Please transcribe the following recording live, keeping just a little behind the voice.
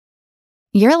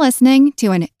You're listening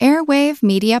to an Airwave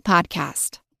Media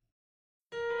Podcast.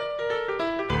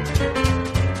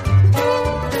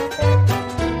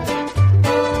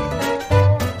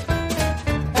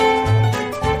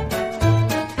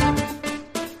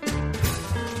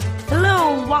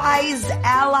 Hello, wise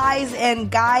allies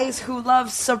and guys who love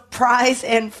surprise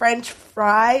and French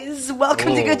fries.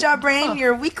 Welcome to Good Job Brain,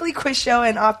 your weekly quiz show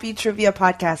and offbeat trivia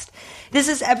podcast. This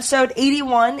is episode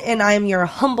 81, and I am your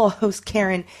humble host,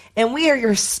 Karen, and we are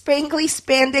your spangly,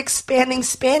 spandex, spanning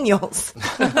spaniels.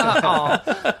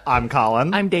 I'm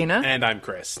Colin. I'm Dana. And I'm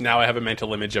Chris. Now I have a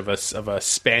mental image of a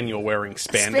spaniel wearing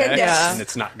spandex, Spandex. and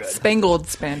it's not good. Spangled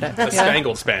spandex. A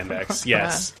spangled spandex,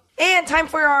 yes. And time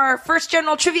for our first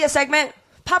general trivia segment,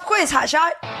 Pop Quiz Hot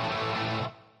Shot.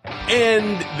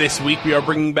 And this week we are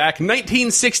bringing back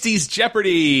 1960s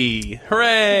Jeopardy!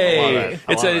 Hooray!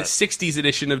 It's a 60s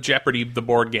edition of Jeopardy, the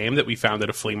board game that we found at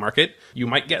a flea market. You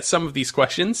might get some of these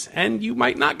questions, and you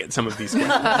might not get some of these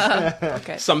questions.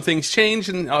 Okay. Some things change,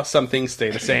 and some things stay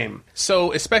the same.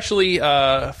 So, especially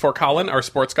for Colin, our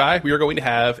sports guy, we are going to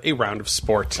have a round of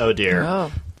sport. Oh, dear.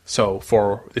 Oh. So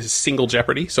this is single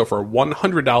Jeopardy. So for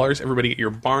 $100, everybody get your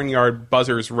barnyard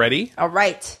buzzers ready. All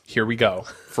right. Here we go.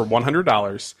 For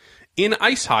 $100, in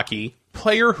ice hockey,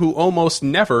 player who almost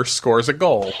never scores a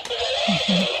goal.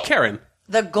 Karen.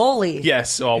 The goalie.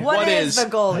 Yes. Well, What is the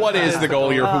goalie? What is the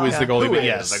goalie, or who is the goalie? Who But is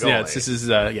yes, the goalie? yes. This is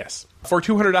yes. For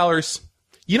 $200.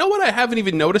 You know what I haven't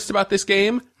even noticed about this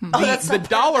game? that's The not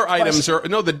dollar part of the items are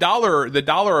the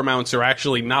dollar amounts are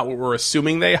actually not what we're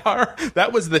assuming they are.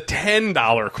 That was the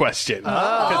 $10 question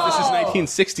because this is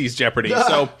 1960s Jeopardy.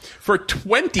 So for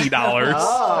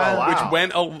 $20, which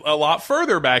went a lot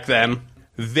further back then,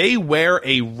 they wear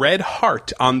a red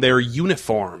heart on their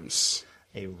uniforms.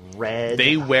 A red.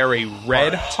 They wear a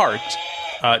red heart.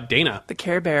 Dana. The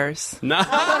Care Bears. No.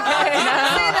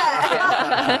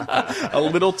 A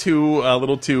little too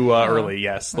early.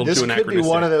 Yes, a little This too could be anachronistic.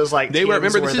 one of those, like, they wear.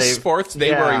 teams Remember, where this is they- sports.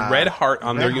 They wear a Yeah. red heart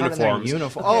on their Red heart on uniforms.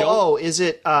 uniform. Oh, is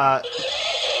it?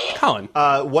 Colin.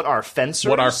 What are fencers?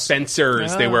 What are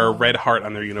fencers? They wear a red heart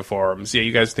on their uniforms. Yeah,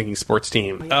 you guys are thinking sports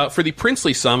team. For the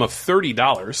princely sum of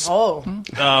 $30. Oh.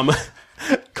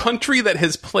 Country that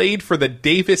has played for the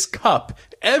Davis Cup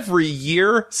every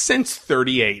year since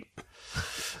 '38.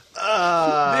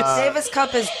 Davis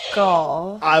Cup is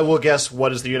golf. I will guess.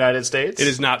 What is the United States? It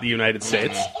is not the United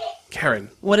States.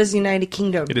 Karen. What is United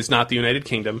Kingdom? It is not the United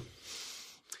Kingdom.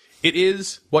 It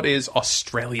is what is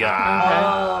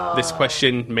Australia. This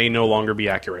question may no longer be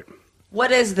accurate.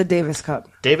 What is the Davis Cup?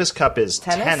 Davis Cup is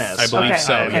Tennis? I believe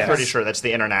so, I'm yes. pretty sure that's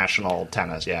the international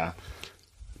tennis. Yeah.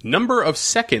 Number of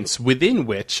seconds within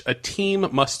which a team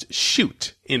must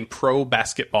shoot in pro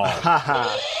basketball.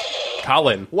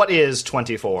 Colin. What is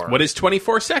 24? What is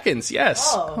 24 seconds? Yes.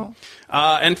 Oh.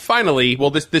 And finally, well,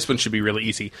 this one should be really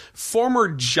easy. Former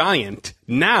Giant,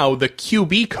 now the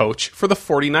QB coach for the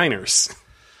 49ers.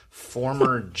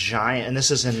 Former Giant, and this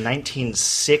is in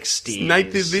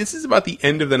 1960s. This is about the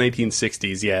end of the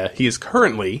 1960s, yeah. He is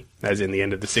currently, as in the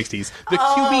end of the 60s, the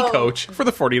QB coach for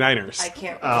the 49ers. I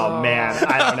can't. Oh man,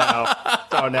 I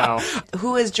don't know.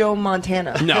 Who is Joe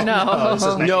Montana? No. No. This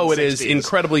is No, it is 1960s.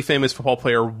 incredibly famous football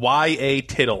player Y.A.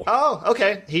 Tittle. Oh,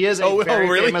 okay. He is a very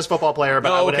really? famous football player,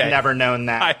 but I would have never known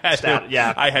that.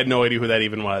 I had no idea who that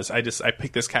even was. I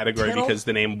picked this category Tittle? because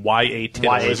the name Y.A. Tittle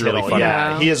Y.A. is really Tittle, funny.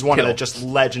 yeah. He is one of Tittle. the just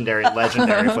legendary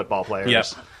football players.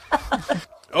 Yes.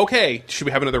 Okay, should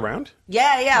we have another round?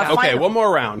 Yeah. Okay, final. one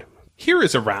more round. Here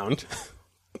is a round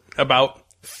about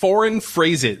foreign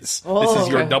phrases. This is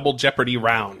your okay. double Jeopardy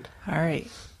round. All right.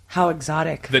 How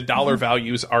exotic. The dollar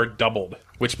values are doubled,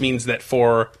 which means that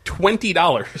for $20,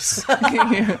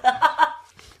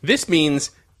 this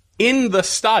means in the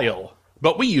style,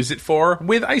 but we use it for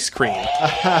with ice cream.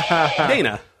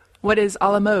 Dana, What is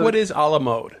a la mode? what is a la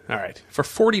mode? All right, for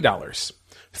 $40.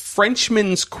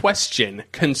 Frenchman's question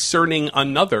concerning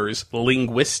another's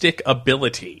linguistic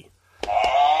ability.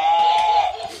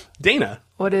 Dana.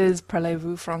 What is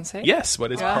parlez-vous français? Yes,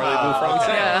 what is parlez-vous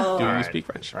français? Do you speak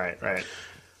French? Right.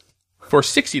 For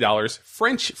 $60,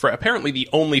 French, for apparently the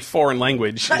only foreign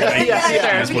language in the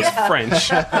 1960s was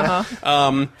French.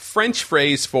 French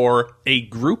phrase for a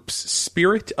group's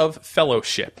spirit of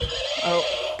fellowship. Oh.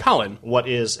 Colin. What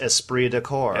is esprit de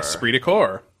corps? Esprit de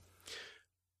corps.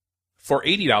 For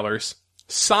 $80,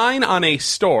 sign on a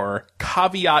store,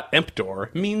 caveat emptor,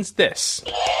 means this.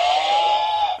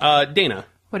 Dana.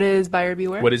 What is buyer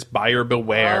beware? What is buyer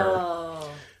beware?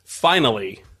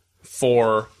 Finally,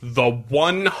 for the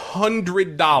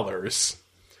 $100,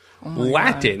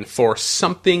 Latin for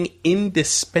something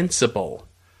indispensable.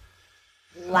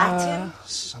 Latin?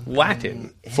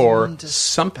 Latin for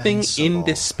something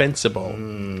indispensable. It's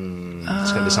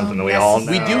going to be something that we all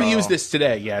know. We do use this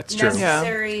today. Yeah, it's true.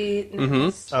 Necessary.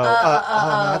 No,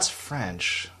 that's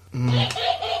French.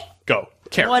 Go.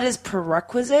 Karen. What is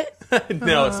prerequisite?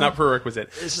 No, it's not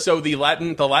prerequisite. So the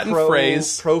Latin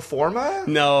phrase. Pro forma?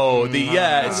 No,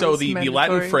 so the mandatory.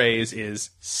 Latin phrase is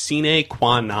sine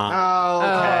qua non. Oh,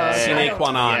 okay. Sine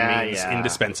qua non Yeah, means yeah.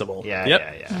 indispensable. Yeah,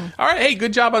 Yep. yeah. All right, hey,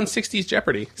 good job on 60s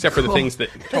Jeopardy, except for the things that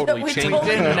totally We changed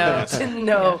totally it. didn't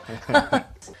know.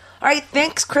 All right,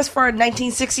 thanks, Chris, for our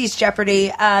 1960s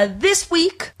Jeopardy. This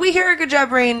week, we here at Good Job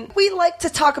Brain, we like to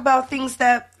talk about things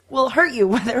that will hurt you,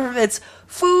 whether it's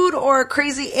food or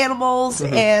crazy animals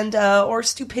and or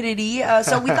stupidity.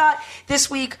 So we thought this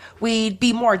week we'd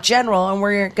be more general, and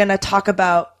we're going to talk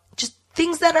about just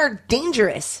things that are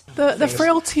dangerous. The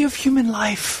frailty of human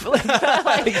life.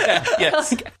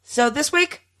 Yes. So this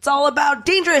week, it's all about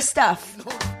dangerous stuff.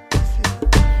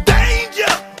 Danger!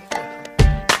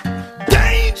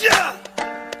 Danger!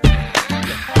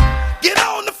 Get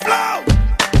on the floor!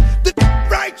 The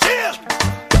right here!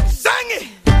 Sing it!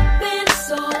 Been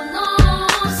so long.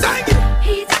 Sing it!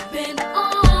 He's been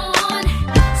on.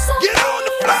 So Get on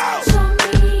the floor!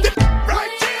 show me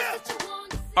Right here!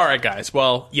 All right, guys.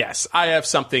 Well, yes, I have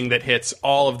something that hits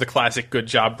all of the classic Good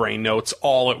Job Brain notes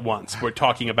all at once. We're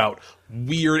talking about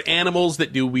weird animals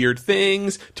that do weird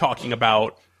things, talking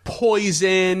about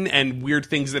poison and weird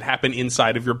things that happen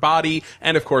inside of your body,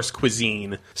 and of course,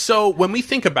 cuisine. So when we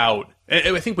think about,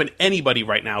 I think when anybody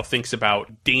right now thinks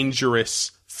about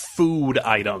dangerous food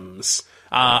items,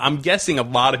 I'm guessing a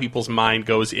lot of people's mind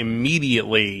goes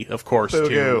immediately, of course, to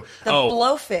Fugu. The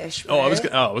blowfish. Oh, I was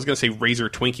right? going to say razor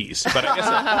Twinkies, but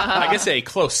I guess a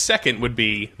close second would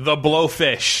be the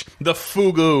blowfish, the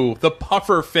fugu, the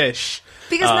puffer fish.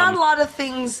 Because not a lot of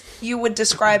things you would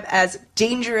describe as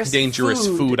dangerous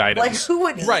food items. Like, who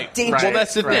would eat Right. dangerous Well,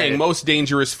 that's the thing. Right. Most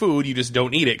dangerous food, you just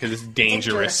don't eat it because it's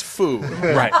dangerous food.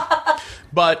 Right.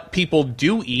 But people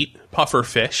do eat puffer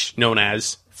fish, known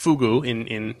as fugu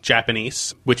in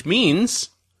Japanese, which means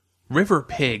river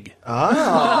pig.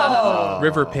 Oh.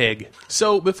 River pig.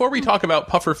 So before we talk about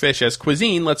puffer fish as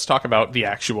cuisine, let's talk about the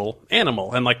actual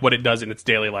animal and like what it does in its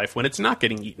daily life when it's not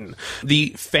getting eaten. The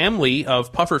family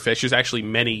of puffer fish is actually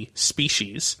many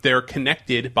species. They're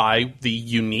connected by the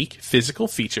unique physical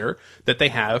feature that they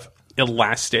have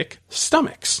elastic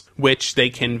stomachs, which they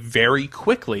can very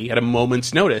quickly, at a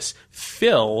moment's notice,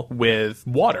 fill with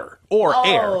water or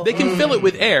air. They can fill it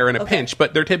with air in a pinch,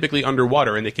 but they're typically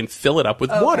underwater and they can fill it up with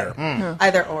water.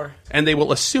 Either or. And they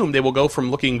will assume they will go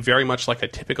from looking very much like a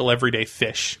typical everyday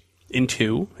fish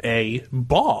into a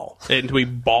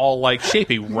ball-like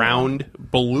shape, a round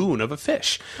balloon of a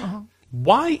fish.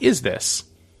 Why is this?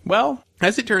 Well,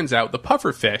 as it turns out, the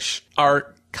puffer fish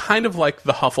are kind of like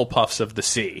the Hufflepuffs of the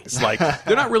sea. It's like,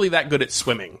 they're not really that good at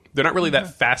swimming. They're not really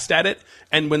that fast at it.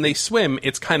 And when they swim,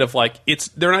 it's kind of like,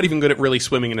 they're not even good at really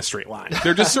swimming in a straight line.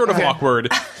 They're just sort of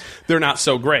awkward. They're not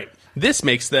so great. This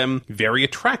makes them very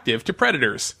attractive to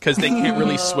predators because they can't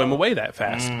really swim away that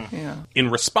fast. In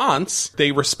response,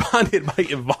 they responded by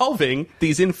evolving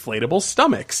these inflatable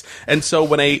stomachs. And so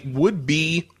when a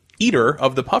would-be eater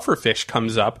of the puffer fish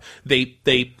comes up, they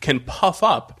can puff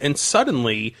up and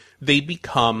suddenly they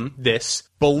become this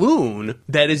balloon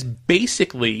that is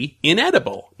basically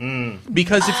inedible.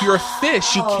 Because if you're a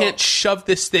fish, you can't shove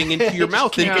this thing into your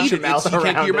mouth and eat it. You can't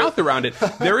get your mouth around it.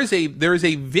 There is a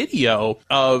video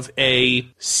of a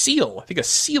seal, I think a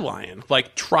sea lion,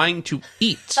 like trying to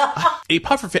eat a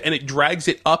puffer fish, and it drags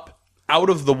it up out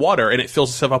of the water and it fills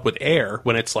itself up with air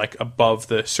when it's like above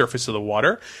the surface of the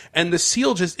water. And the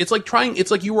seal it's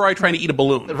like you or I trying to eat a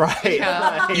balloon. Right.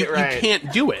 You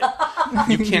can't do it.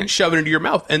 You can't shove it into your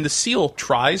mouth. And the seal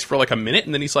tries for like a minute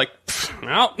and then he's like,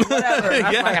 well, Whatever.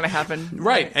 That's not going to happen.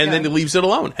 Right. And then he leaves it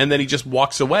alone. And then he just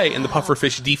walks away and the puffer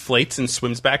fish deflates and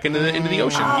swims back into the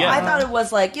ocean. Oh, Yeah. I thought it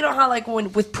was like, you know how like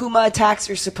when with puma attacks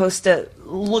you're supposed to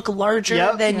look larger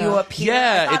Yep. than you appear?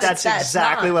 Yeah, I thought That's it's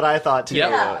exactly not. what I thought too.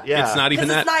 Yep. Yeah. It's not even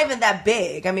Because that. it's not even that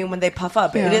big. I mean, when they puff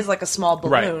up, it Yeah. is like a small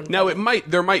balloon. Right. Now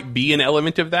there might be an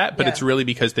element of that, but Yeah. it's really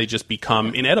because they just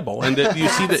become inedible. And you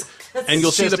see that, and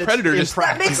you'll see just- the predator it's just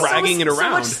That makes dragging it so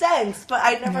around. much sense, but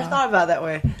I never thought about it that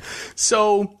way.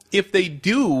 So if they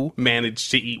do manage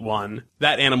to eat one,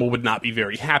 that animal would not be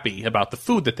very happy about the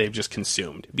food that they've just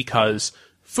consumed because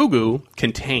fugu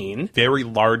contain very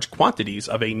large quantities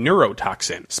of a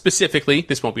neurotoxin. Specifically,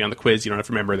 this won't be on the quiz, you don't have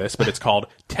to remember this, but it's called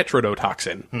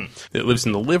tetrodotoxin. It lives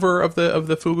in the liver of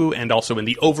the fugu and also in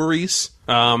the ovaries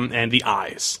and the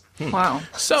eyes. Wow.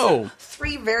 So,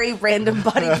 3 very random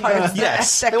body parts.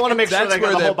 Yes. They want to make sure That's they got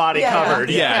where the the- whole body Yeah. covered.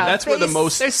 yeah, that's where the Face-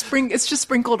 most... It's just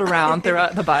sprinkled around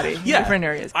throughout the body, in different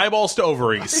areas. Eyeballs to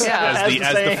ovaries, Yeah. as the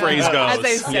saying phrase goes. As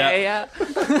they say,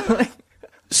 yeah.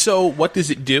 So what does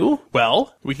it do?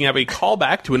 Well, we can have a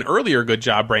callback to an earlier Good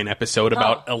Job Brain episode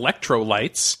about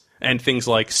electrolytes and things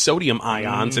like sodium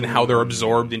ions and how they're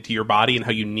absorbed into your body and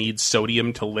how you need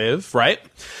sodium to live, right?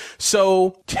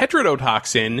 So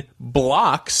tetrodotoxin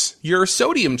blocks your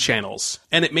sodium channels,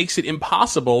 and it makes it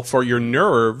impossible for your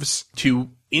nerves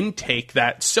to intake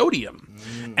that sodium.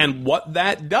 And what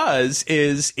that does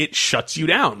is it shuts you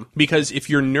down, because if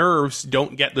your nerves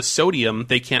don't get the sodium,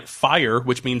 they can't fire,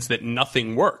 which means that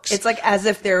nothing works. It's like as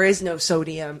if there is no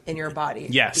sodium in your body.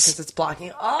 Yes. Because it's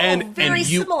blocking. Oh, and very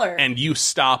you, similar. And you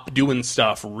stop doing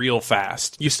stuff real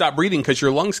fast. You stop breathing because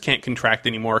your lungs can't contract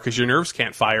anymore, because your nerves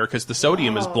can't fire because the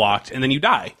sodium is blocked, and then you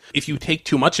die. If you take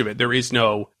too much of it, there is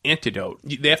no antidote.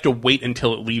 They have to wait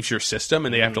until it leaves your system,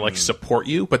 and they have to like support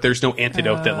you, but there's no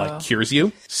antidote that like cures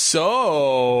you. So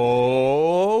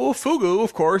fugu,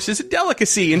 of course, is a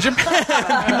delicacy in Japan.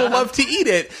 People love to eat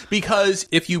it because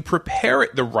if you prepare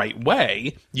it the right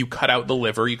way, you cut out the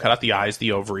liver, you cut out the eyes,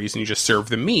 the ovaries, and you just serve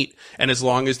the meat. And as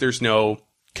long as there's no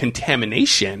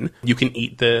contamination, you can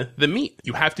eat the meat.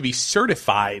 You have to be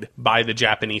certified by the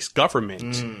Japanese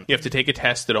government. You have to take a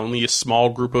test that only a small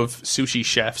group of sushi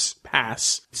chefs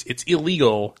pass. It's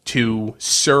illegal to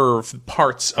serve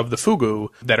parts of the fugu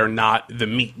that are not the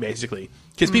meat, basically.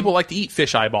 Because people like to eat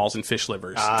fish eyeballs and fish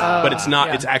livers, but it's not.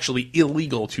 Yeah. It's actually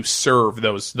illegal to serve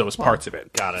those parts of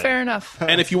it. Got it. Fair enough.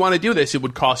 And if you want to do this, it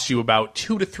would cost you about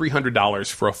 $200 to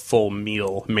 $300 for a full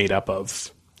meal made up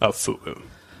of fugu.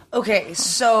 Okay,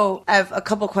 so I have a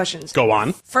couple questions. Go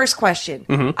on. First question.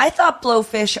 Mm-hmm. I thought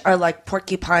blowfish are like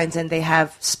porcupines and they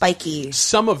have spiky.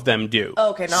 Some of them do.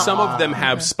 Okay, not Some all. of them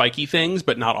have spiky things,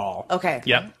 but not all. Okay.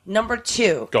 Yep. Number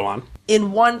 2. Go on.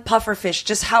 In one pufferfish,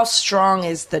 just how strong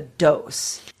is the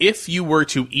dose? If you were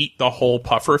to eat the whole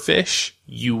puffer fish,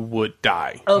 you would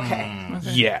die. Okay.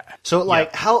 Yeah. So,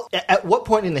 like, how? At what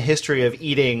point in the history of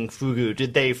eating fugu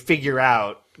did they figure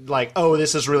out, like, oh,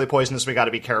 this is really poisonous, we got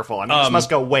to be careful? I mean, this must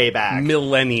go way back.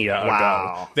 Millennia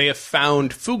Wow. ago. They have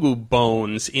found fugu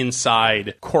bones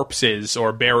inside corpses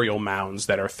or burial mounds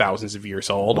that are thousands of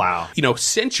years old. Wow. You know,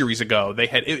 centuries ago, they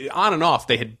had, on and off,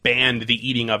 they had banned the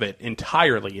eating of it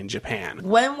entirely in Japan.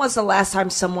 When was the last time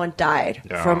someone died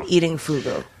from eating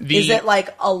fugu? Is it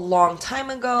like a long time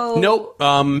ago? Nope.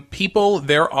 People,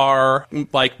 there are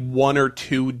like 1 or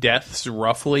 2 deaths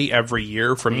roughly every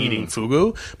year from eating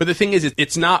fugu. But the thing is,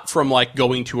 it's not from like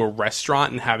going to a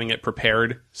restaurant and having it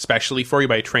prepared specially for you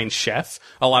by a trained chef.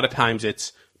 A lot of times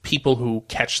it's people who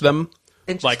catch them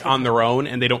like on their own,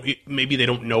 and maybe they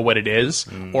don't know what it is,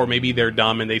 or maybe they're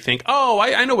dumb and they think, oh,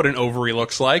 I know what an ovary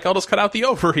looks like. I'll just cut out the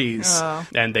ovaries.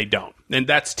 And they don't. And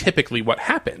that's typically what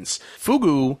happens.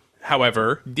 Fugu,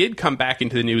 however, did come back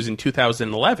into the news in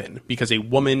 2011 because a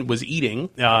woman was eating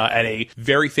at a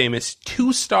very famous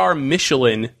 2-star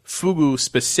Michelin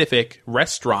fugu-specific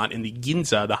restaurant in the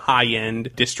Ginza, the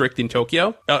high-end district in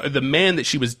Tokyo. The man that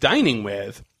she was dining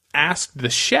with asked the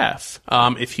chef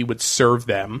if he would serve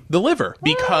them the liver,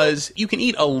 because you can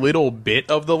eat a little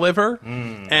bit of the liver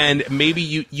and maybe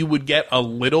you would get a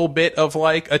little bit of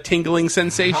like a tingling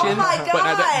sensation. Oh my But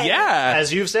not God! yeah.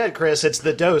 As you've said, Chris, it's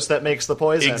the dose that makes the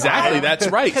poison. Exactly, that's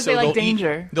right. Because they like they'll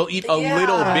danger. They'll eat a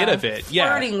little bit of it. Yeah.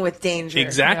 Flirting with danger.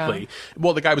 Exactly.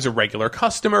 Well, the guy was a regular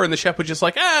customer, and the chef was just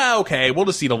like, okay, we'll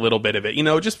just eat a little bit of it,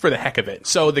 just for the heck of it.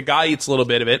 So the guy eats a little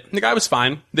bit of it. The guy was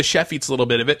fine. The chef eats a little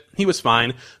bit of it. He was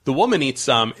fine. The woman eats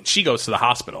some, and she goes to the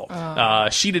hospital.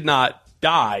 She did not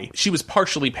die. She was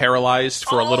partially paralyzed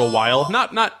for a little while,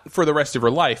 not for the rest of her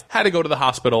life. Had to go to the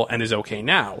hospital and is okay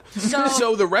now.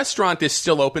 So the restaurant is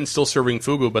still open, still serving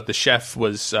fugu, but the chef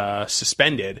was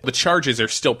suspended. The charges are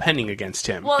still pending against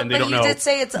him, Well, and they but don't you know. did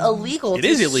say it's illegal. It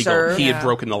is to illegal. serve. He had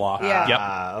broken the law. Yeah.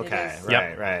 Yep. Okay. is. Right.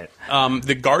 Yep. Right.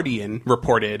 The Guardian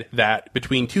reported that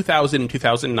between 2000 and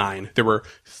 2009, there were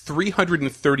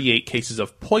 338 cases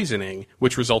of poisoning,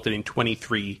 which resulted in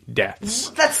 23 deaths.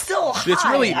 That's still high. It's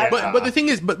really, I- but the thing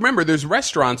is, but remember, there's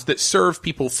restaurants that serve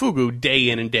people fugu day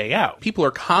in and day out. People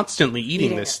are constantly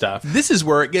eating this stuff. This is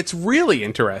where it gets really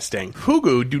interesting.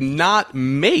 Fugu do not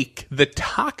make the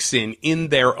toxin in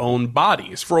their own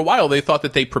bodies. For a while, they thought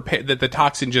that that the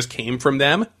toxin just came from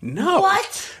them. No,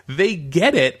 What? They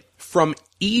get it from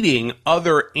eating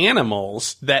other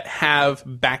animals that have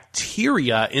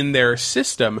bacteria in their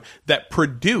system that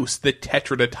produce the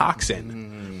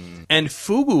tetrodotoxin. And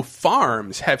fugu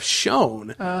farms have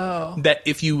shown that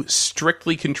if you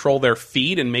strictly control their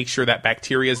feed and make sure that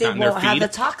bacteria is They not in their won't have feed, the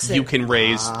toxin. you can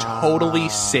raise totally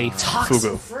safe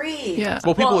fugu. Free. Yeah.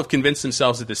 Well, people have convinced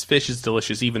themselves that this fish is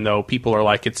delicious, even though people are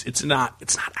like, it's not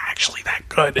actually that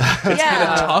good. It's kind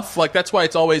of tough. Like, that's why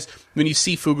it's always, when you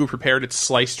see fugu prepared, it's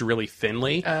sliced really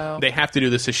thinly. They have to do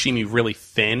the sashimi really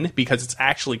thin because it's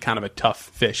actually kind of a tough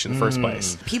fish in the first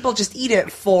place. People just eat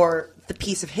it for the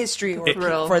piece of history or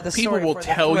for the People story, will for the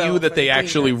tell thrill, you for that they the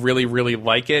actually flavor. really, really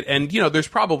like it. And, you know, there's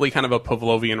probably kind of a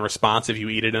Pavlovian response. If you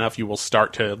eat it enough, you will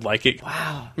start to like it.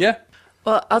 Wow. Yeah.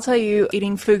 Well, I'll tell you,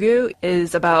 eating fugu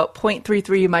is about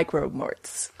 0.33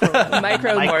 micromorts.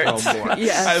 Micromorts.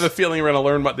 Yes. I have a feeling we're going to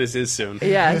learn what this is soon.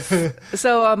 Yes.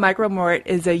 So a micromort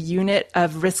is a unit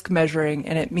of risk measuring,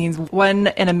 and it means 1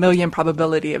 in a million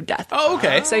probability of death. Oh,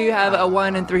 okay. So you have a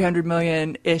 1 in 300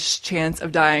 million-ish chance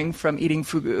of dying from eating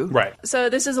fugu. Right. So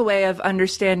this is a way of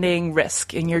understanding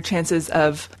risk and your chances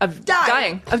of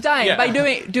Dying. dying by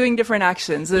doing different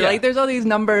actions. Like, there's all these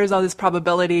numbers, all this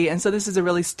probability, and so this is a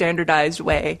really standardized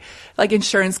way. Like,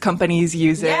 insurance companies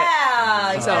use it.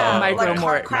 Yeah. So yeah. a micromort. Like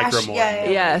car crash. Micromort. Yeah.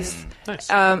 Yes. Nice.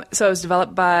 So it was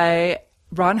developed by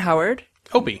Ron Howard.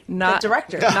 Opie. Not The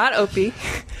director. Not Opie.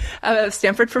 A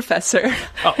Stanford professor.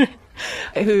 Oh.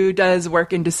 Who does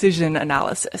work in decision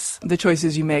analysis. The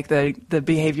choices you make, the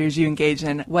behaviors you engage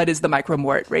in, what is the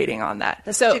micromort rating on that?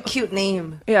 That's such a cute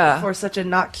name. Yeah. For such a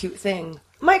not cute thing.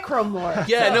 Micromort.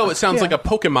 Yeah, no, it sounds like a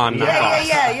Pokemon knockoff.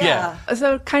 Yeah.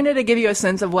 So kind of to give you a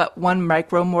sense of what one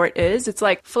micromort is, it's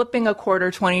like flipping a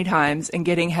quarter 20 times and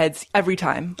getting heads every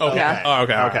time. Okay. Yeah. Oh,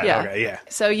 okay. Yeah. Okay, yeah.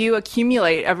 So you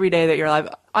accumulate every day that you're alive,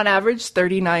 on average,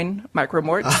 39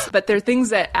 micromorts, but there are things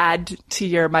that add to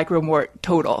your micromort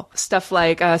total. Stuff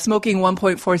like smoking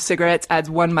 1.4 cigarettes adds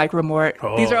 1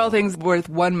 micromort. These are all things worth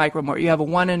 1 micromort. You have a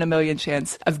 1 in a million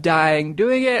chance of dying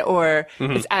doing it, or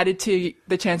it's added to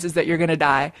the chances that you're going to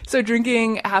die. So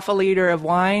drinking half a liter of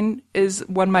wine is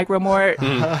 1 micromort.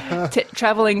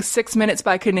 Traveling 6 minutes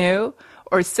by canoe,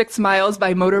 or 6 miles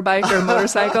by motorbike or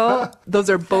motorcycle. Those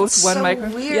are both That's 1 so micro.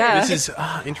 weird. Yeah. This is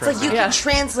It's interesting. like you Yeah. can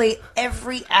translate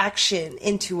every action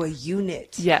into a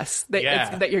unit. Yes,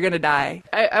 Yeah. that you're going to die.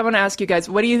 I want to ask you guys,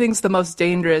 what do you think is the most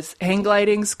dangerous? Hang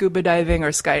gliding, scuba diving,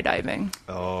 or skydiving?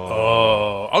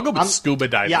 Oh, I'll go with scuba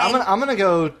diving. Yeah, I'm gonna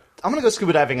go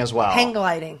scuba diving as well. Hang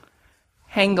gliding.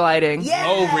 Hang gliding. Yeah.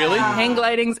 Oh, really? Hang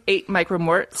gliding's 8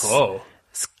 micromorts. Oh.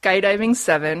 Skydiving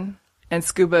 7, and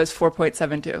scuba is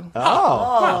 4.72.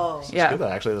 Oh, Yeah. scuba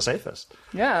actually the safest.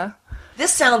 Yeah.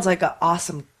 This sounds like an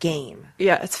awesome game.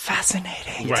 Yeah, it's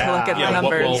fascinating Right. to look at Yeah, the what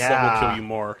numbers. will kill you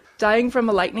more? Dying from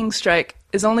a lightning strike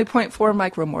is only 0.4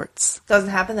 micromorts. Doesn't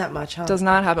happen that much, huh? Does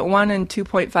not happen. 1 in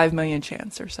 2.5 million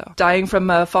chance or so. Dying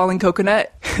from a falling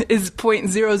coconut is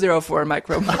 0.004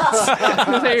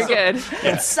 micromorts. So you're good.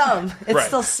 It's some. It's Right.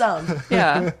 still some.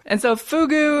 Yeah. And so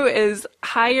fugu is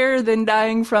higher than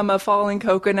dying from a falling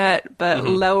coconut, but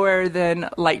lower than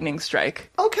lightning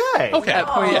strike Okay. Okay. at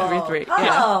 0.33.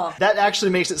 Yeah. Oh. That actually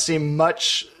makes it seem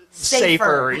much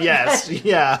Safer. safer. Yes,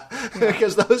 yeah,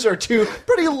 because those are two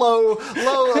pretty low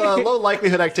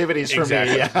likelihood activities for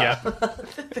Exactly. me.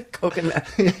 Yeah, Coconut.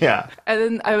 yeah. And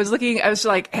then I was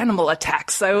like animal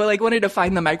attacks. So I wanted to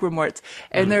find the micromorts.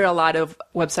 And there are a lot of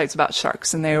websites about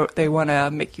sharks, and they want to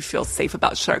make you feel safe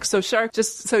about sharks. So shark,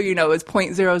 just so you know, is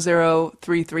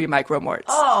 0.0033 micromorts.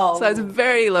 Oh. So that's a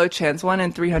very low chance, 1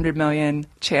 in 300 million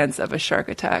chance of a shark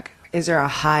attack. Is there a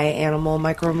high animal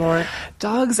micromort?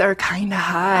 Dogs are kind of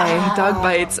high. Dog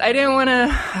bites. I didn't want to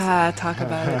talk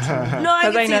about it. No, I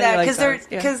 'Cause can I see know that they like because they're dogs,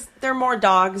 yeah. because they're more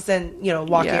dogs than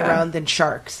walking Yeah. around than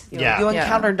sharks. Yeah. You Yeah.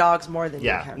 encounter dogs more than you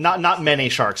Yeah, encounter. not many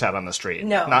sharks out on the street.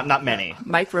 No. not many.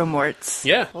 Micromorts.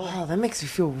 Yeah. Oh, that makes me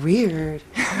feel weird.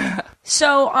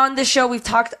 So on this show, we've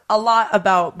talked a lot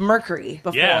about mercury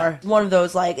before. Yeah. One of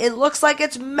those, like, it looks like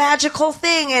it's magical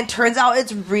thing, and turns out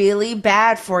it's really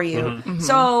bad for you.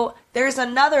 So there's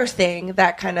another thing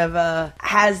that kind of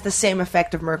has the same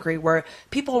effect of mercury, where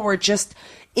people were just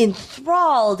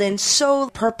enthralled and so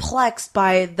perplexed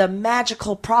by the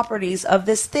magical properties of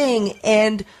this thing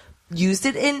and used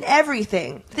it in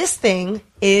everything. This thing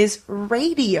is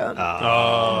radium.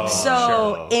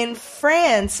 So in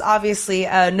France, obviously,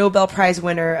 a Nobel Prize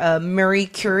winner, Marie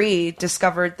Curie,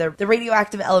 discovered the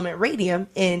radioactive element radium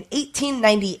in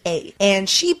 1898. And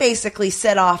she basically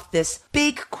set off this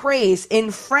big craze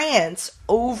in France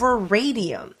over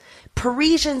radium.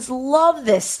 Parisians love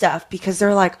this stuff because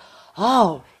they're like,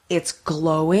 oh, it's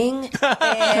glowing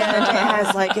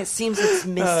and it seems it's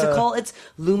mystical, it's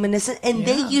luminescent, and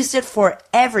they used it for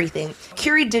everything.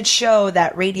 Curie did show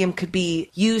that radium could be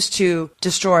used to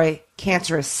destroy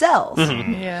cancerous cells.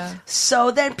 Yeah.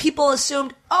 So then people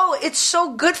assumed, oh, it's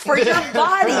so good for your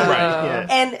body.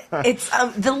 And it's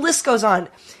the list goes on.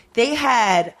 They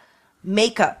had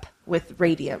makeup with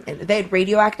radium, and they had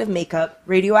radioactive makeup,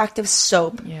 radioactive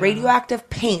soap, radioactive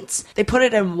paints. They put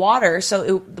it in water,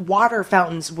 so water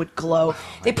fountains would glow.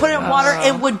 They put it in water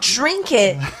and would drink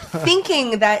it,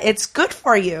 thinking that it's good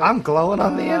for you. I'm glowing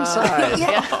on the inside.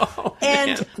 Yeah.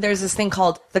 And there's this thing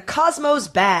called the Cosmos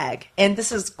bag, and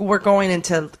we're going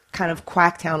into kind of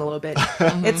Quacktown a little bit.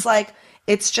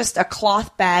 It's just a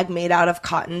cloth bag made out of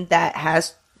cotton that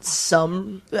has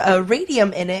some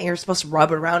radium in it, and you're supposed to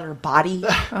rub it around your body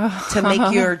to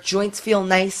make your joints feel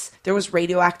nice. There was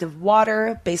radioactive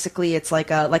water. Basically, it's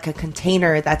like a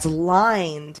container that's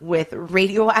lined with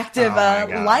radioactive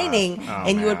lining,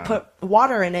 and you would put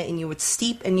water in it, and you would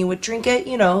steep, and you would drink it,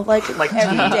 like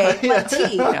every day, like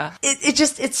tea. Yeah.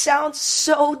 It sounds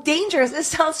so dangerous. It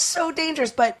sounds so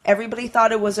dangerous, but everybody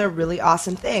thought it was a really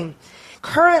awesome thing.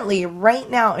 Currently, right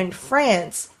now in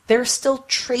France, there's still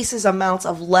traces amounts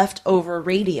of leftover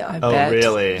radium. Oh,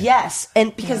 really? Yes,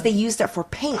 and because they used it for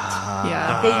paint.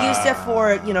 Yeah. They used it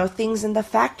for, things in the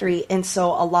factory, and so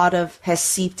a lot of has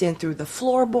seeped in through the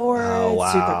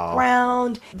floorboards, through the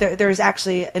ground. There's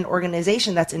actually an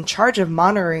organization that's in charge of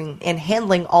monitoring and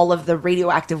handling all of the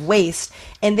radioactive waste,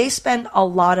 and they spend a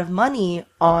lot of money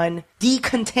on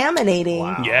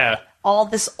decontaminating Yeah. all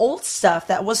this old stuff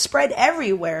that was spread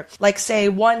everywhere. Like, say,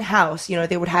 one house,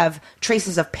 they would have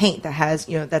traces of paint that has,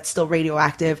 that's still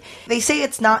radioactive. They say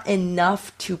it's not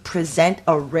enough to present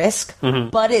a risk,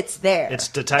 but it's there. It's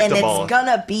detectable. And it's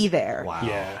gonna be there. Wow.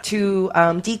 Yeah. To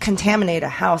decontaminate a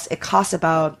house, it costs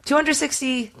about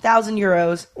 260,000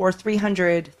 euros or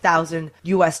 300,000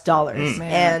 US dollars.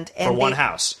 And For one they-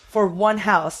 house. For one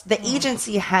house. The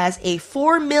agency has a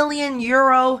 4 million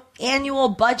euro annual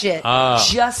budget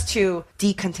just to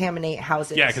decontaminate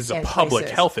houses. Yeah, because it's a and public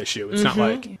places health issue. It's not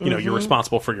like, you're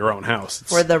responsible for your own house.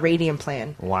 It's, for the radium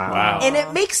plan. Wow. And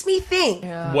it makes me think,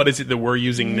 what is it that we're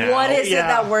using now? what is it Yeah.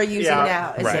 that we're using Yeah.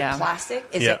 now? Is Right. it plastic?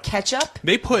 Is Yeah. it ketchup?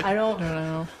 They put I don't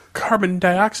know. carbon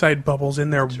dioxide bubbles in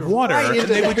their water, Right, and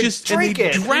they would just drink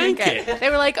it. drank it. They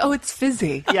were like, oh, it's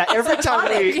fizzy. Yeah, every time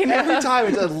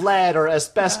it's a lead or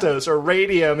asbestos or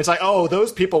radium, it's like, oh,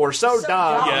 those people were so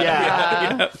dumb. dumb.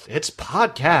 Yeah. It's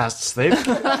podcasts. They've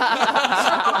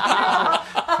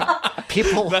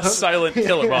people. The silent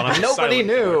killer. Well, I'm Nobody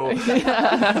silent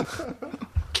knew.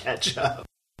 Ketchup.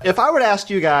 If I were to ask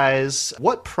you guys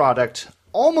what product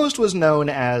almost was known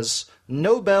as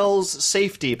Nobel's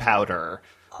safety powder,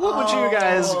 what would you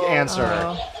guys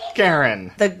answer?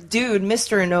 Karen. The dude,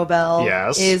 Mr. Nobel,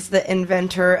 Yes. is the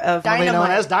inventor of Formerly dynamite.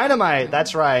 known as dynamite.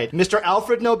 That's right. Mr.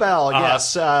 Alfred Nobel,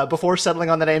 yes. Before settling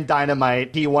on the name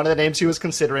dynamite, one of the names he was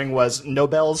considering was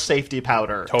Nobel's safety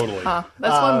powder. Totally.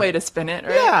 That's one way to spin it,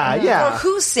 right? Yeah. For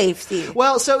whose safety?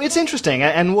 Well, so it's interesting,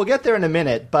 and we'll get there in a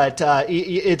minute, but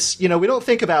it's, we don't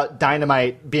think about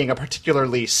dynamite being a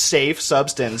particularly safe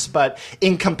substance, but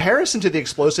in comparison to the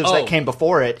explosives that came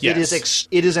before it, Yes.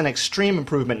 it is an extreme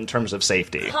improvement in terms of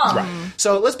safety. Right.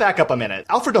 So let's back up a minute.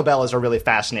 Alfred Nobel is a really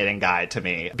fascinating guy to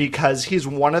me because he's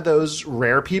one of those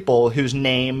rare people whose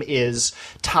name is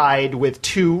tied with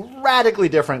two radically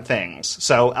different things.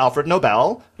 So Alfred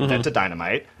Nobel invented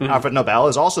dynamite. Alfred Nobel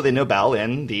is also the Nobel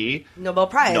in the Nobel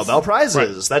Prize. Nobel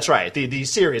Prizes. That's right. The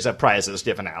series of prizes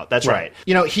given out. That's right.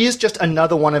 He's just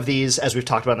another one of these, as we've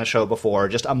talked about on the show before,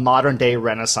 just a modern day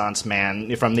Renaissance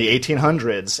man from the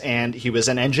 1800s. And he was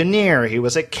an engineer. He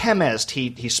was a chemist.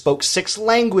 He spoke 6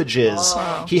 languages.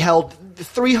 He held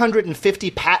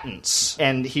 350 patents.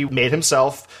 And he made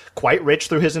himself quite rich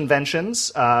through his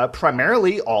inventions,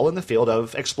 primarily all in the field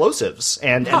of explosives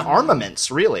and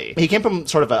armaments, really. He came from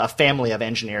sort of a family of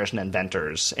engineers and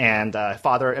inventors, and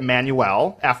Father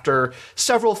Emmanuel, after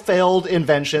several failed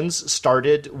inventions,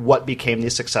 started what became the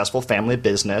successful family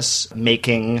business,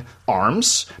 making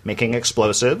arms, making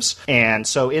explosives. And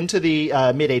so into the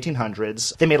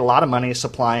mid-1800s, they made a lot of money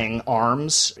supplying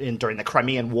arms during the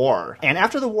Crimean War. And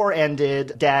after the war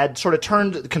ended, Dad sort of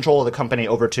turned control of the company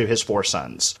over to his 4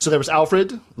 sons. So there was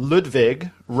Alfred, Ludwig,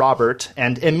 Robert,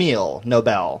 and Emil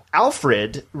Nobel.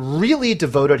 Alfred really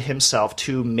devoted himself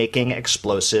to making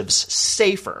explosives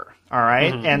safer. All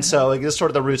right. And so this is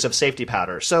sort of the roots of safety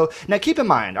powder. So now keep in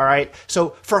mind, all right,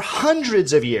 so for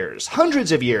hundreds of years,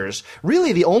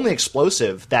 really the only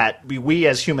explosive that we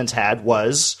as humans had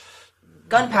was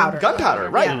Gunpowder.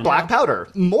 Right. Yeah. Black powder.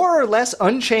 More or less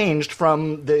unchanged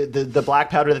from the black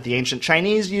powder that the ancient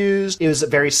Chinese used. It was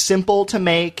very simple to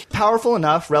make, powerful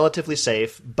enough, relatively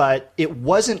safe, but it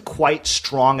wasn't quite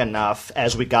strong enough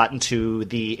as we got into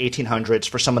the 1800s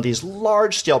for some of these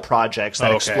large-scale projects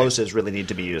that explosives really need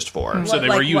to be used for. So they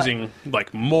were using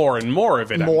like more and more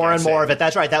of it. More and more of it.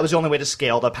 That's right. That was the only way to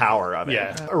scale the power of it.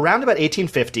 Yeah. Around about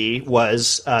 1850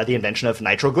 was the invention of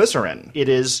nitroglycerin. It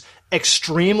is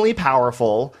extremely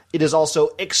powerful. It is also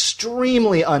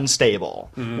extremely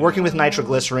unstable. Working with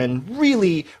nitroglycerin,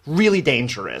 really, really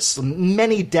dangerous.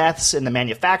 Many deaths in the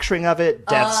manufacturing of it,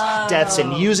 deaths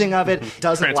in using of it.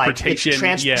 Doesn't like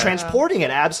Transportation, transporting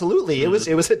it. Absolutely, it was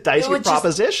a dicey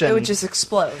proposition. It would just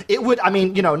explode. It would,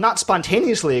 not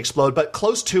spontaneously explode, but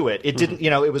close to it. It didn't,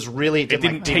 it was really... It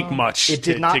didn't take much. It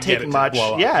did not take much,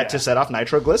 to set off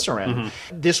nitroglycerin.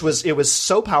 It was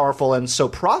so powerful and so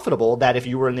profitable that if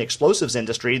you were in the explosives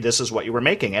industry, this is what you were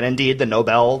making. And indeed, the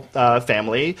Nobel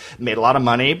family made a lot of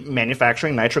money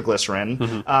manufacturing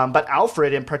nitroglycerin. But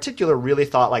Alfred, in particular, really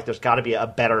thought like there's got to be a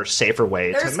better, safer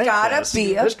way to make this.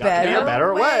 There's got to be a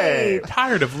better way.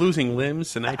 Tired of losing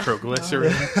limbs to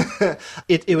nitroglycerin.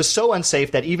 It was so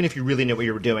unsafe that even if you really knew what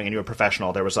you were doing and you were a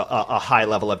professional, there was a high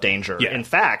level of danger. Yeah. In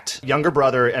fact, younger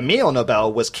brother Emil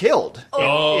Nobel was killed in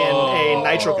a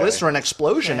nitroglycerin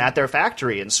explosion at their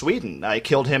factory in Sweden. It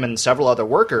killed him and several other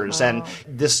workers, and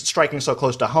this striking so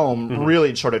close to home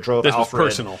really sort of drove This was Alfred.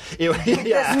 personal.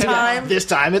 This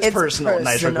time it's personal,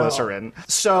 nitroglycerin.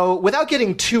 So without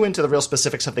getting too into the real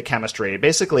specifics of the chemistry,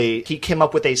 basically he came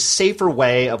up with a safer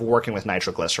way of working with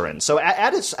nitroglycerin. So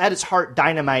at its heart,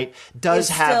 dynamite does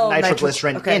have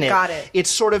nitroglycerin in it. Got it. It's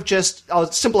sort of just,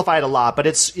 I'll simplify it a lot, but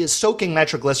it's soaking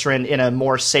nitroglycerin in a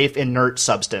more safe inert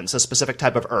substance, a specific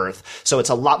type of earth. So it's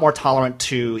a lot more tolerant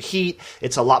to heat,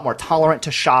 it's a lot more tolerant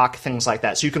to shock, things like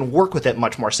that. So you can work with it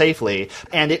much more safely.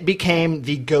 And it became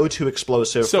the go-to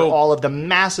explosive for all of the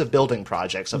massive building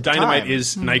projects of the time. Dynamite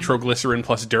is nitroglycerin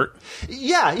plus dirt?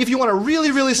 Yeah, if you want to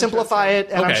really, really simplify it,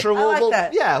 and I'm sure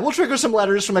we'll trigger some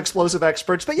letters from explosive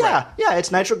experts, but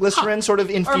it's nitroglycerin sort of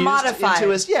infused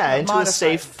into a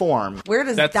safe form. Where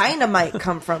does dynamite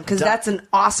come from? Because that's an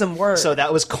awesome word. So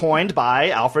that was coined by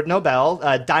Alfred Nobel.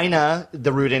 Dyna,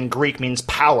 the root in Greek, means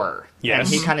power.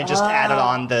 Yes. And he kind of just added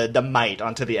on the might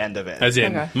onto the end of it. As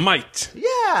in might. Yeah.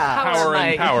 Power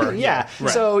and power. Yeah.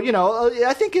 Right. So,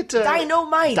 I think it...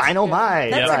 Dynamite.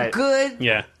 Dynamite. That's right. a good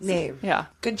name. Yeah.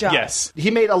 Good job. Yes.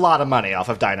 He made a lot of money off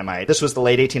of dynamite. This was the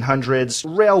late 1800s.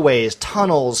 Railways,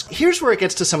 tunnels. Here's where it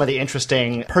gets to some of the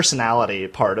interesting personality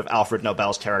part of Alfred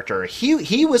Nobel's character.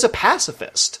 He was a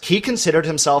pacifist. He considered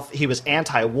himself, he was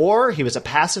anti-war, he was a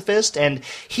pacifist, and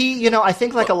he, I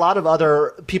think like a lot of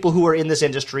other people who were in this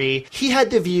industry, he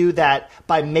had the view that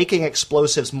by making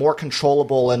explosives more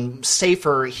controllable and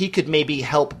safer, he could maybe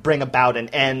help bring about an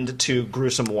end to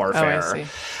gruesome warfare. I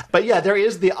see. But yeah, there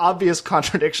is the obvious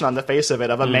contradiction on the face of it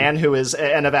of a man who is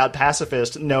an avowed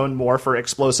pacifist known more for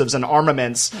explosives and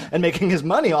armaments and making his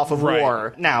money off of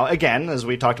war. Now, again, as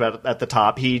we talked about at the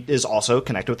top, he is also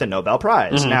connected with the Nobel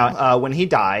Prize. Now, when he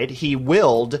died, he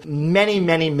willed many,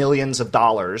 many millions of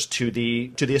dollars to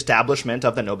the establishment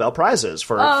of the Nobel Prizes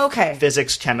for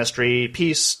physics, chemistry,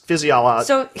 peace,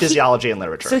 physiology, and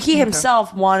literature. So he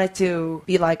himself wanted to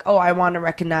be like, I want to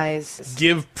recognize...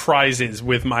 Give prizes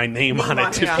with my name on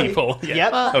it to people. Yeah.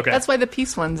 Yep. Well, that's why the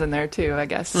peace one's in there too, I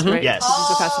guess, right? Yes.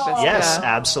 He's a pacifist. Yes,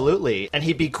 Yeah. absolutely. And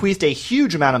he bequeathed a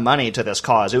huge amount of money to this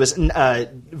cause. It was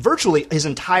virtually his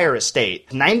entire estate.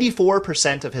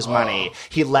 94% of his money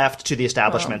he left to the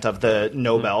establishment of the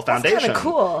Nobel Foundation. That's kind of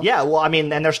cool. Yeah, well, I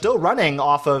mean, and they're still running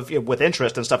off of, with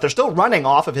interest and stuff, they're still running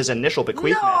off of his initial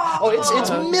bequeathment. It's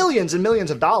millions and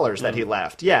millions of dollars that he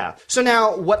left. Yeah. So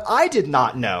now, what I did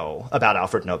not know about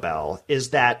Alfred Nobel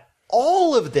is that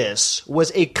all of this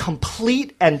was a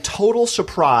complete and total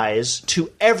surprise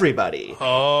to everybody.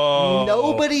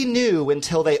 Nobody knew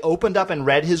until they opened up and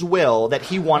read his will that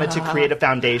he wanted to create a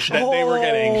foundation. That they were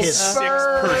getting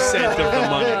 6% of the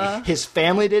money. His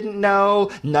family didn't know.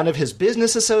 None of his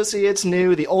business associates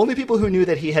knew. The only people who knew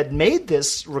that he had made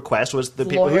this request was the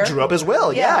people who drew up his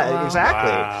will. Yeah,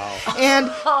 exactly. Wow. And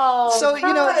so,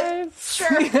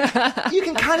 you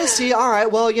can kind of see, all right,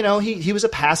 well, he was a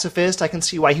pacifist. I can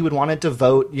see why he would want to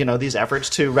devote, these efforts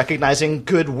to recognizing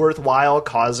good, worthwhile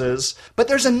causes. But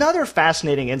there's another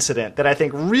fascinating incident that I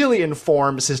think really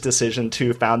informs his decision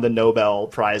to found the Nobel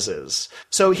Prizes.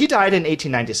 So he died in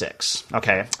 1896,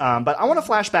 okay? But I want to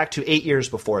flash back to 8 years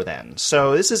before then.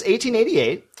 So this is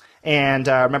 1888. And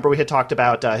remember, we had talked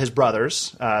about his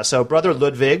brothers. So brother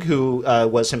Ludwig, who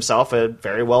was himself a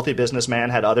very wealthy businessman,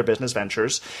 had other business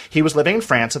ventures. He was living in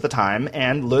France at the time,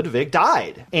 and Ludwig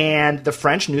died. And the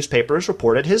French newspapers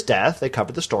reported his death. They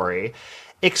covered the story.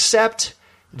 Except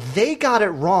they got it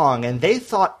wrong, and they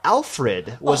thought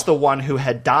Alfred was the one who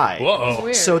had died. Whoa.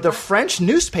 Weird. So the French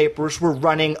newspapers were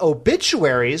running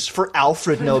obituaries for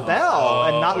Alfred Nobel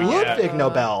and not Ludwig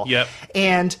Nobel. Yep.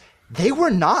 And they were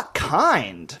not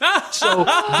kind. So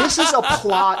this is a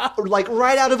plot like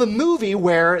right out of a movie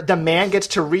where the man gets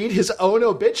to read his own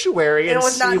obituary and It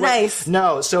was not see what- nice.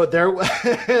 No, so there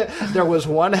there was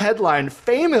one headline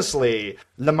famously,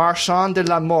 Le Marchand de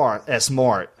la Mort est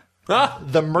mort.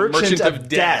 The merchant of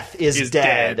death is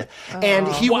dead. And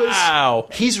Wow.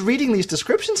 he's reading these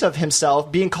descriptions of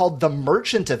himself being called the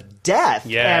merchant of death.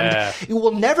 Yeah. And you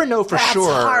will never know for That's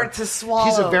sure. hard to swallow.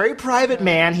 He's a very private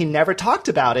man. He never talked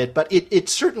about it, but it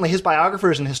certainly, his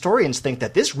biographers and historians think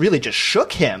that this really just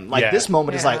shook him. Like, Yeah. this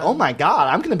moment is like, oh my God,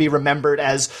 I'm going to be remembered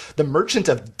as the merchant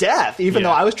of death, even Yeah.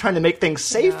 though I was trying to make things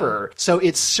safer. So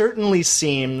it certainly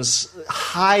seems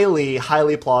highly,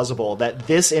 highly plausible that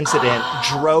this incident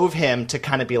drove him to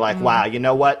kind of be like, wow, you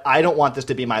know what? I don't want this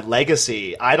to be my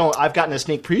legacy. I've gotten a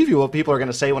sneak preview of what people are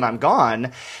going to say when I'm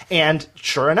gone. And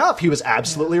sure enough, he was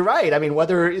absolutely right. I mean,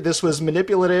 whether this was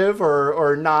manipulative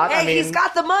or not, Hey, I mean, he's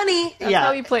got the money. That's yeah.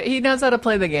 how he play. He knows how to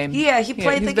play the game. Yeah, he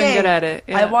played he's the been game. good at it.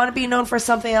 Yeah. I want to be known for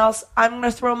something else. I'm going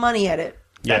to throw money at it.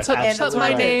 That's Put absolutely my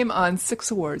right. name on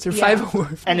 6 awards or Yeah. 5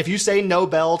 awards. And if you say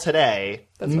Nobel today,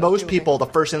 most people, the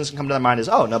first thing that can come to their mind is,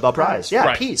 oh, Nobel Prize. Yeah,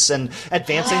 Right. peace and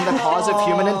advancing the cause of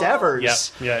human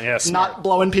endeavors. Yep. Yeah, smart. Not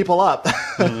blowing people up.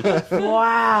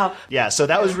 Wow. Yeah, so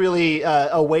that was really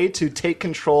a way to take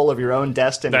control of your own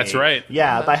destiny. That's right.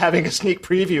 Yeah, by having a sneak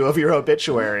preview of your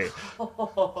obituary.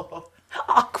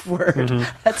 Awkward.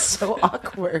 That's so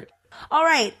awkward. All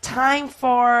right, time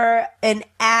for an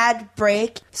ad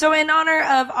break. So in honor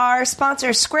of our sponsor,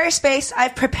 Squarespace,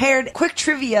 I've prepared quick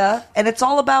trivia, and it's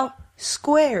all about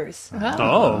squares.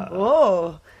 Oh.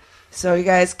 Oh. So you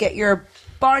guys get your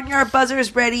barnyard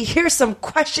buzzers ready. Here's some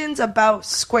questions about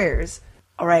squares.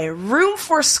 All right, Room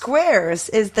for Squares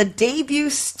is the debut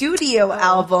studio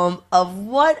album of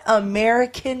what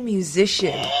American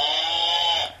musician?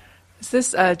 Is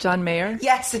this John Mayer?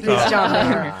 Yes, it is John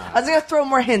Mayer. I was going to throw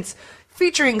more hints.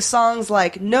 Featuring songs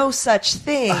like No Such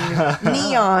Thing,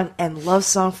 Neon, and Love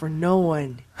Song for No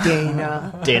One,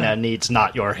 Dana. Dana needs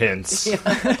not your hints.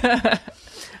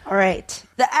 All right.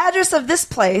 The address of this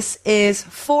place is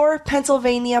 4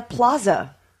 Pennsylvania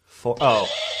Plaza.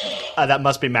 That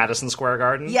must be Madison Square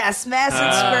Garden? Yes,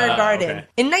 Madison Square Garden. okay.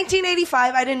 In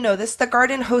 1985, I didn't know this, the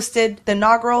Garden hosted the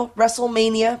inaugural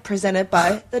WrestleMania presented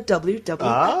by the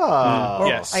WWF. Or,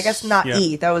 Yes. I guess not Yeah.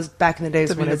 E. That was back in the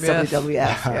days when it's WWF. WWF.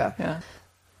 Yeah. Yeah.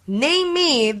 Name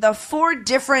me the 4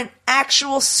 different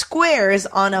actual squares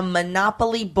on a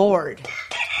Monopoly board.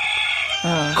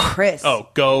 Chris. Oh,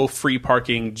 go, free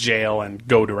parking, jail, and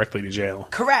go directly to jail.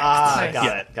 Correct. Got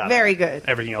Yeah. it. Got it. Very good.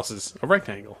 Everything else is a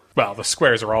rectangle. Well, the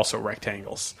squares are also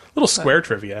rectangles. Little square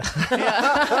trivia.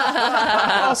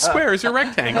 All squares are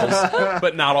rectangles,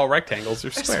 but not all rectangles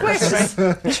are squares.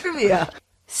 Squares. Trivia.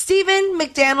 Stephen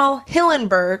McDaniel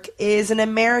Hillenberg is an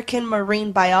American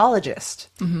marine biologist.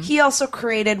 He also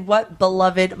created what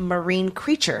beloved marine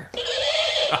creature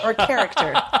or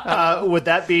character? Would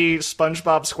that be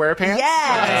SpongeBob SquarePants?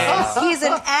 Yes, he's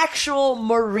an actual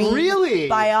marine Really?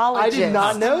 biologist. I did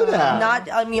not know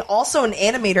that. Also an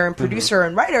animator and producer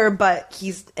and writer, but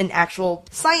he's an actual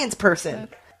science person.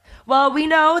 Well, we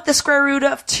know the square root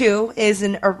of 2 is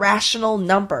an irrational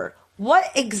number. What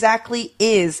exactly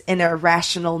is an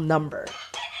irrational number?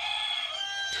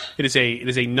 It is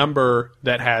a number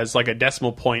that has like a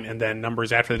decimal point and then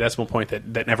numbers after the decimal point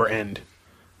that never end.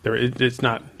 It's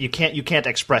not. You can't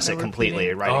express it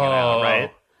completely writing it out,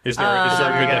 right? Is there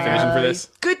a good definition for this?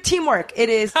 Good teamwork. It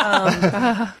is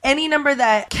any number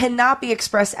that cannot be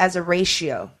expressed as a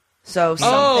ratio. So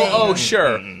something Oh,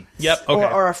 sure. Yep.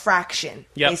 Okay. or a fraction.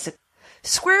 Yep. Basically.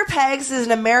 Square Pegs is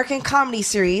an American comedy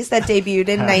series that debuted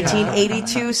in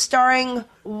 1982 starring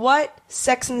what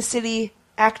Sex and the City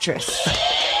actress?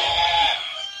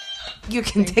 You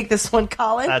can take this one,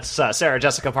 Colin. That's Sarah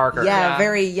Jessica Parker. Yeah,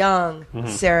 very young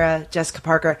Sarah Jessica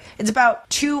Parker. It's about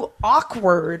 2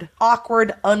 awkward,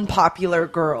 unpopular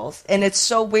girls. And it's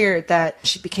so weird that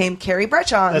she became Carrie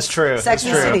Bradshaw. That's true. Sex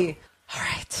and That's the true. City. All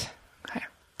right.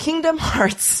 Kingdom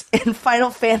Hearts and Final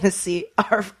Fantasy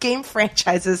are game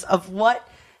franchises of what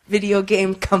video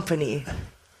game company?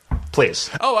 Please.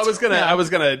 Oh, I was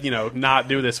gonna, not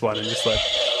do this one and just let.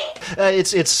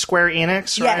 It's Square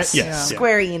Enix, right? Yes, Yes.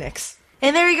 Square Enix.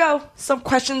 And there you go. Some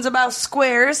questions about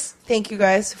squares. Thank you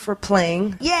guys for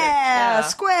playing. Yeah.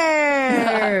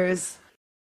 Squares.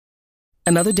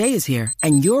 Another day is here,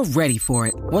 and you're ready for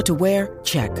it. What to wear?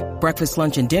 Check. Breakfast,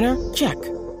 lunch, and dinner? Check.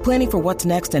 Planning for what's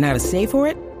next and how to save for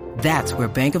it? That's where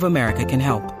Bank of America can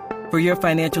help. For your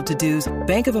financial to-dos,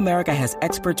 Bank of America has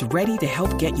experts ready to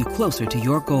help get you closer to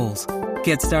your goals.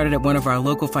 Get started at one of our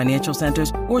local financial centers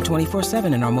or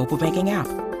 24/7 in our mobile banking app.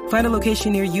 Find a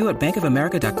location near you at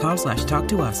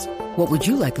bankofamerica.com/talktous. What would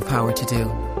you like the power to do?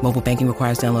 Mobile banking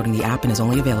requires downloading the app and is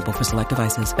only available for select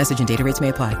devices. Message and data rates may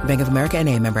apply. Bank of America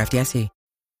N.A., member FDIC.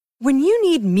 When you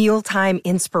need mealtime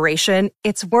inspiration,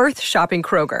 it's worth shopping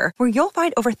Kroger, where you'll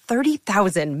find over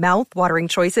 30,000 mouth-watering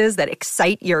choices that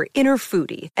excite your inner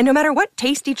foodie. And no matter what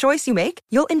tasty choice you make,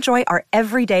 you'll enjoy our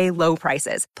everyday low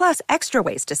prices, plus extra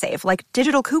ways to save, like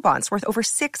digital coupons worth over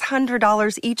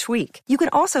 $600 each week. You can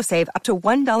also save up to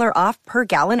 $1 off per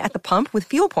gallon at the pump with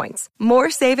fuel points.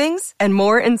 More savings and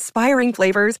more inspiring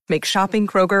flavors make shopping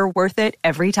Kroger worth it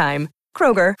every time.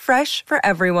 Kroger, fresh for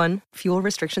everyone. Fuel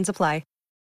restrictions apply.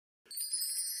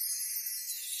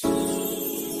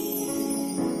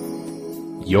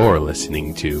 You're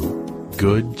listening to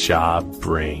Good Job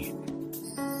Brain.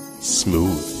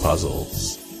 Smooth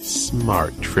puzzles,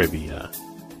 smart trivia.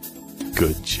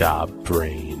 Good Job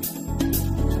Brain.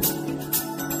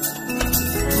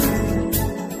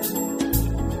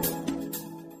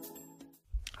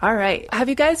 All right. Have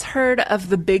you guys heard of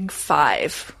the Big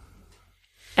Five?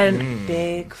 And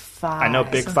Big Five. I know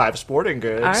Big Five Sporting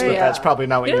Goods, right. but that's probably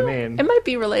not what you mean. It might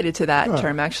be related to that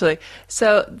term, actually.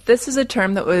 So this is a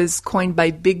term that was coined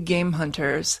by big game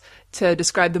hunters to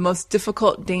describe the most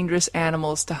difficult, dangerous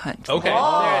animals to hunt. Okay.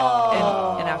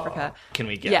 They're in Africa. Can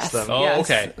we guess Yes. them? Oh, yes.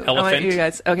 okay. I want Elephant? you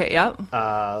guys. Okay, yep.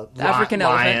 African lion.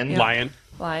 elephant. Yep. Lion.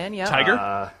 Lion, yep.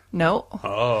 Tiger? No.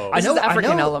 Oh. This is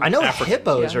African elephant. I know African.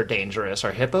 hippos Yeah. are dangerous.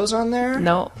 Are hippos on there?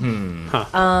 No.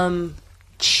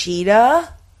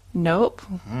 Cheetah. Nope.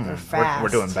 They're fast. We're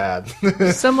doing bad.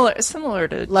 Similar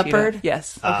to Leopard? cheetah.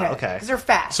 Yes. Okay. Because they're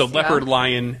fast. So leopard,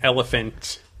 lion,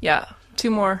 elephant. Yeah.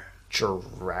 Two more.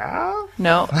 Giraffe?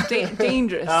 No.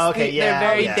 Dangerous. Oh, okay, yeah, They're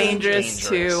very yeah. dangerous to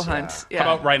Dangerous, hunt. Yeah.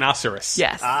 How about rhinoceros?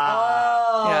 Yes.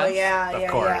 Oh, Yes. yeah, Of yeah,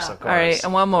 course, yeah. of course. All right,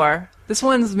 and one more. This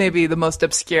one's maybe the most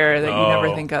obscure that you never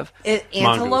Oh. think of.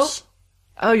 Antelope. Mongoose.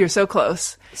 Oh, you're so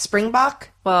close. Springbok.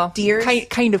 Well, Deer?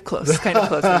 kind of close. Kind of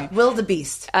close. I mean.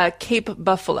 Wildebeest. Cape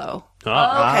buffalo.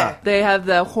 Okay. They have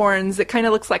the horns. It kind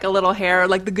of looks like a little hair,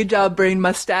 like the Good Job Brain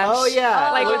mustache. Oh,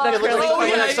 yeah. Like with the It looks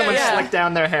curly. like someone yeah. slicked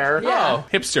down their hair. Oh,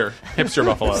 hipster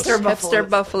buffaloes. Hipster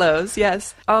buffaloes,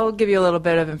 yes. I'll give you a little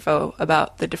bit of info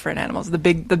about the different animals. The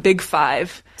big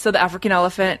five. So the African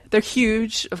elephant, they're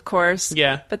huge, of course.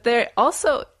 Yeah. But they're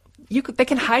also they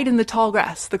can hide in the tall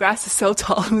grass. The grass is so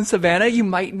tall in the savannah, you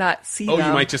might not see them. Oh,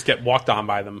 you might just get walked on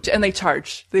by them. And they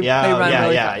charge. They Yeah, run yeah,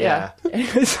 really yeah,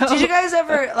 fast. So- Did you guys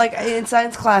ever, like, in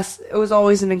science class, it was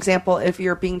always an example, if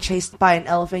you're being chased by an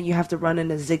elephant, you have to run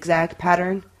in a zigzag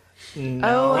pattern? Oh,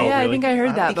 yeah, I really? think I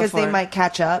heard that Because before. they might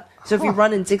catch up. So if you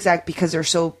run in zigzag, because they're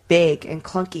so big and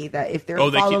clunky, that if they're Oh,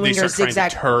 they following your start trying to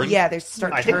zigzag, turn? yeah, they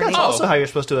start I think turning. that's also how you're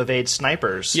supposed to evade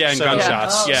snipers. Yeah, and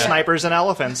gunshots. Yeah. Snipers and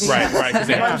elephants. Right, because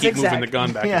they have to keep Zigzag. moving the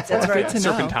gun back Yeah. and forth. That's right. Yeah, Good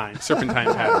to know.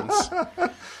 serpentine patterns.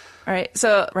 All right,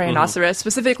 so rhinoceros,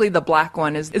 specifically the black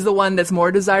one, is the one that's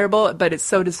more desirable, but it's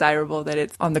so desirable that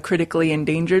it's on the critically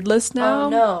endangered list now. Oh,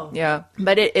 no. Yeah,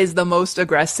 but it is the most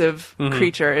aggressive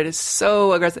creature. It is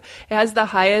so aggressive. It has the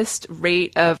highest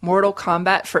rate of mortal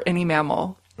combat for any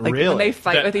mammal. Like Really? when they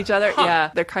fight That- with each other, yeah,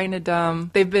 they're kind of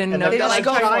dumb. They've been And they've got just like a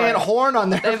go for giant it. horn on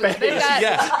their They've face. got,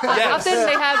 Yes.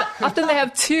 often they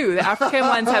have two. The African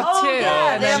ones have two.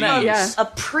 Yeah, And they then, have Jeez. a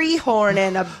pre-horn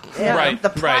and the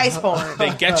prize horn. They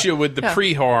get you with the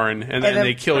pre-horn, and then then-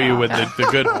 they kill you with the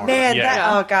good horn. Man, yeah.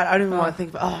 that, oh god, I don't even want to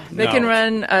think about. They No. can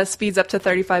run speeds up to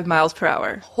 35 miles per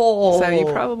hour. Oh. So you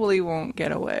probably won't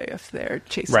get away if they're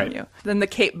chasing Right. you. Then the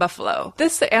Cape buffalo.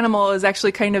 This animal is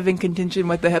actually kind of in contention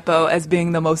with the hippo as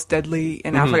being the most deadly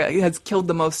in Africa. It has killed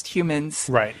the most humans.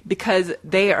 Right. Because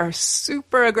they are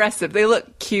super aggressive. They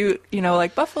look cute. You know,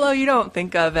 like buffalo you don't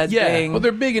think of as Yeah, being... well,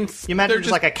 they're big and You imagine they're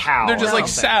just like a cow They're just or like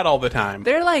something. sad all the time.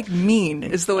 They're like mean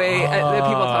is the way that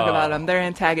people talk about them. They're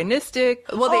antagonistic.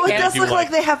 Well, Oh, they it does you look like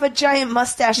like- they have a giant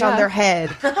mustache on Yeah. their head.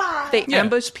 They Yeah.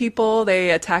 ambush people. They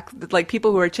attack like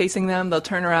people who are chasing them. They'll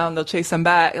turn around. They'll chase them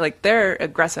back. Like they're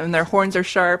aggressive and their horns are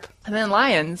sharp. And then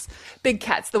lions, big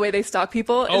cats, the way they stalk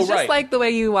people is just right. like the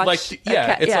way you watch Like, a yeah,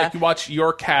 cat. it's like you watch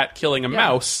your cat killing a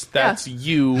mouse. That's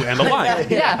you and a lion.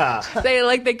 Yeah.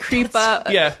 They creep up.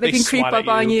 Yeah, they they can creep swat up at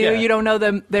on you. you. Yeah. You don't know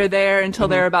them. They're there until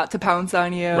they're about to pounce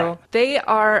on you. Right. They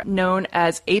are known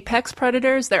as apex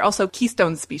predators. They're also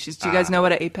keystone species. Do you guys know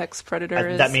what an apex predator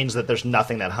is? That means that there's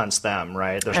nothing that hunts them,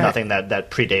 right? There's nothing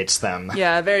that predates them.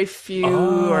 Yeah, very few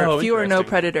or no interesting.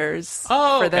 predators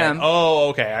Oh, for okay. them. Oh,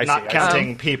 okay. I Not see.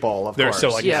 counting people, of They're course. so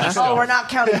like Yeah. keystone. Oh, we're not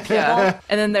counting people. Yeah.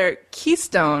 And then they're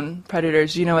keystone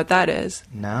predators. You know what that is?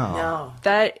 No. No.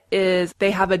 That is,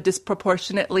 they have a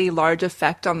disproportionately large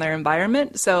effect on their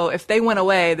environment. So if they went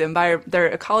away, their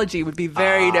ecology would be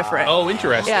very different. Oh,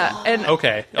 interesting. Yeah, and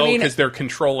Okay. I mean, because they're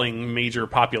controlling major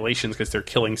populations because they're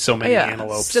killing so many Yeah.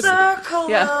 antelopes Just- Circle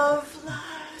Yeah. of life.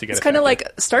 to get it's kind of affected.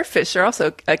 like starfish are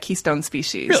also a keystone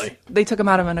species. Really? They took them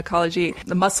out of an ecology.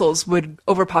 The mussels would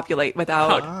overpopulate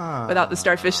without the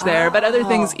starfish there, but other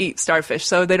things eat starfish,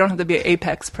 so they don't have to be an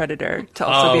apex predator to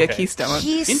also be a okay. keystone.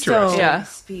 Keystone Yeah.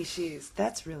 species.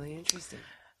 That's really interesting.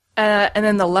 And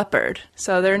then the leopard.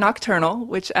 So they're nocturnal,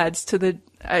 which adds to the,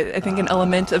 I think, an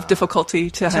element of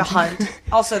difficulty to To hunt. hunt.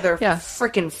 Also, they're Yeah.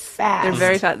 freaking fast. They're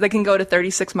very fast. They can go to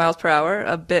 36 miles per hour,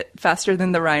 a bit faster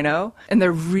than the rhino. And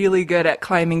they're really good at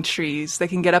climbing trees. They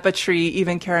can get up a tree,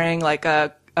 even carrying like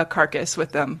a carcass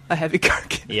with them, a heavy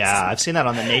carcass. Yeah, I've seen that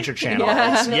on the Nature Channel.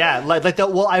 Yeah. Yeah, like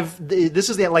they'll, this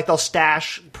is like they'll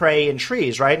stash prey in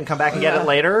trees, right, and come back and get it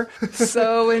later.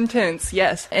 So intense,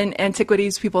 yes. In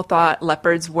antiquities, people thought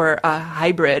leopards were a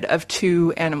hybrid of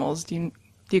two animals. Do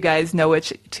you guys know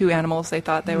which two animals they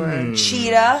thought they were?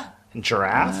 Cheetah.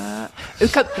 Giraffe.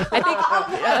 I think,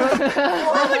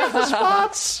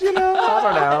 Spots, I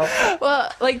don't know.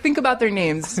 well, like, think about their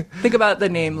names. Think about the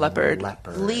name leopard.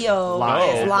 Leopard. Leo.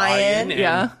 Lion. Lion. and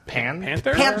Yeah.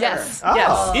 Panther? Panther. Yes, Oh.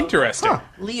 yes. Interesting.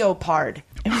 Leopard.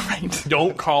 Right.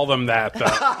 Don't call them that,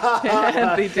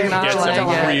 though. They do not Gets like them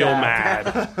it. real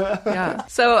mad. Yeah.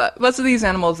 So most of these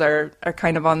animals are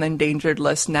kind of on the endangered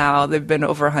list now. They've been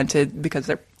overhunted because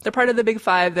they're part of the Big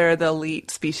Five. They're the elite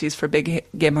species for big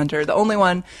game hunter. The only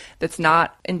one that's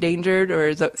not endangered or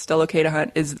is still okay to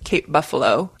hunt is Cape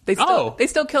buffalo. They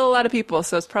still kill a lot of people,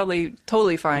 so it's probably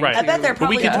totally fine. Right. I bet they're But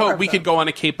we probably could more of we them. could go on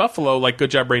a Cape Buffalo like Good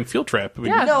Job Brain field trip.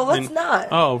 Yeah. No, let's not.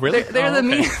 Oh, really? They're Oh, the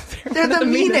okay. mean. They're the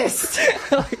meanest.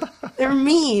 They're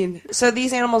mean. So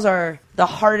these animals are the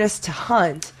hardest to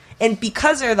hunt. And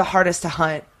because they're the hardest to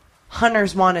hunt,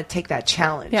 hunters want to take that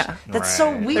challenge. Yeah. That's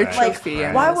so Right, weird. right. Like, Trophy why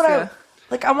animals, would yeah.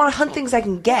 I want to hunt things I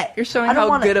can get. You're showing I don't how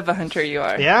wanna- good of a hunter you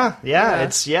are. Yeah.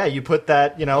 It's you put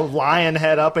that lion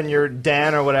head up in your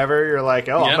den or whatever. You're like,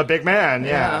 oh, Yep. I'm a big man.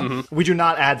 Yeah. Yeah. We do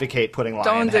not advocate putting lion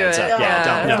Don't do heads it. up. Yeah,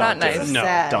 don't. it's not do nice. it. No.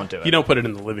 Sad. Don't do it. You don't put it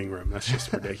in the living room. That's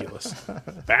just ridiculous.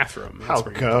 Bathroom. How That's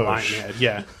where you put the lion gauche. head.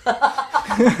 Yeah.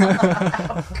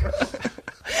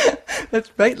 That's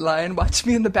right, lion. Watch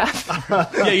me in the bathroom.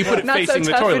 Yeah, you put it Not facing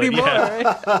so the tough toilet. anymore.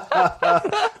 Yeah.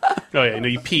 Right? Oh yeah,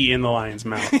 you pee in the lion's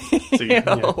mouth. So yeah.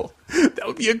 That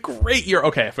would be a great year.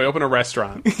 Okay, if I open a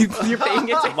restaurant, You're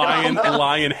paying attention.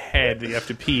 lion head that you have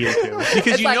to pee into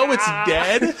because you like, know it's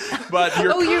dead, but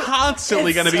you're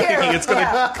constantly it's going to be scary. thinking it's going to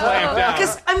Yeah. clamp down.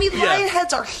 Because, Yeah. lion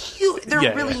heads are huge. They're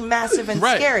Yeah, really yeah. massive and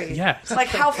Right, scary. yeah. It's like,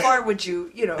 how far would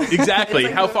you, Exactly.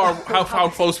 It's like- How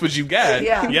close would you get?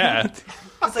 Yeah. Yeah.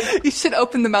 It's like, You should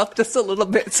open the mouth just a little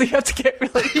bit, so you have to get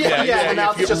really. Yeah, the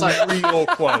mouth you is just like real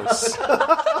close.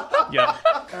 Yeah.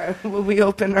 all right, will we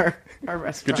open our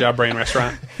restaurant? Good job, brain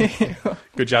restaurant.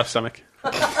 Good job, stomach.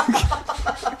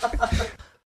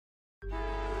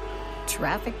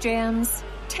 Traffic jams,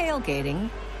 tailgating,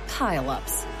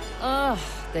 pileups. Ugh,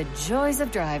 the joys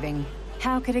of driving.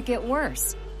 How could it get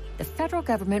worse? The federal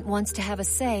government wants to have a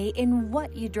say in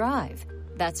what you drive.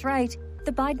 That's right.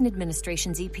 The Biden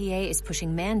administration's EPA is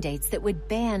pushing mandates that would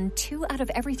ban 2 out of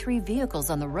every 3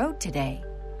 vehicles on the road today.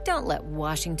 Don't let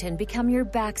Washington become your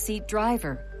backseat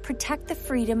driver. Protect the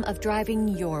freedom of driving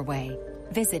your way.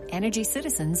 Visit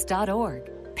EnergyCitizens.org.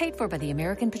 Paid for by the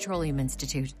American Petroleum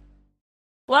Institute.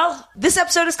 Well, this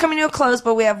episode is coming to a close,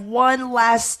 but we have one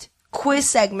last quiz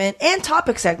segment and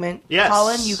topic segment. Yes.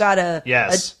 Colin, you got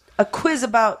Yes. a quiz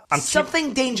about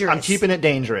something dangerous. I'm keeping it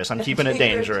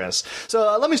dangerous.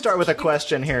 So let me start with a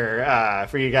question here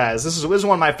for you guys. This is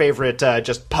one of my favorite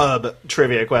just pub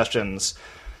trivia questions.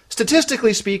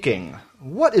 Statistically speaking,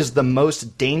 what is the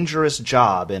most dangerous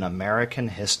job in American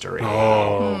history?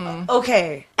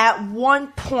 Okay, at one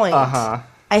point,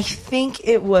 I think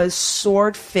it was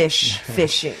swordfish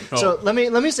fishing. So let me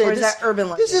say Or is this, that urban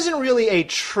legend? this isn't really a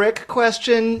trick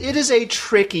question. It is a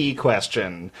tricky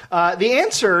question. The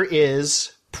answer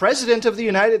is President of the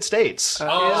United States. Oh,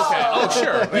 okay. Oh,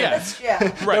 sure.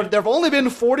 Yeah. Right. There have only been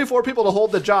 44 people to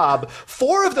hold the job.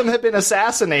 4 of them have been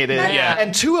assassinated,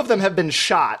 and 2 of them have been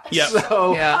shot. Yep.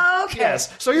 So, Okay.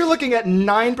 yes. So you're looking at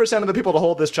 9% of the people to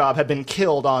hold this job have been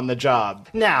killed on the job.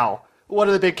 Now, what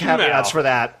are the big caveats for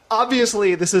that?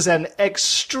 Obviously, this is an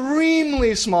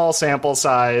extremely small sample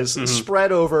size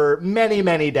spread over many,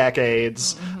 many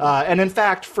decades. And in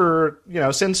fact,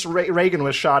 since Reagan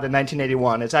was shot in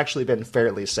 1981, it's actually been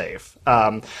fairly safe.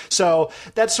 So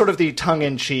that's sort of the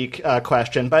tongue-in-cheek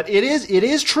question. But it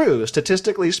is true,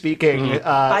 statistically speaking,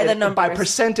 by the numbers. by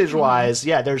percentage-wise,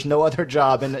 there's no other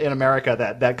job in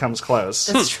America that comes close.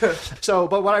 That's true.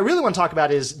 But what I really want to talk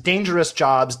about is dangerous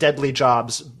jobs, deadly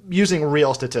jobs, using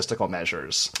real statistical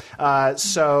measures.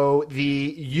 So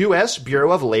the U.S.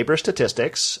 Bureau of Labor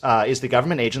Statistics is the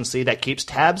government agency that keeps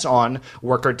tabs on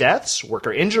worker deaths,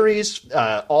 worker injuries,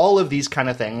 all of these kind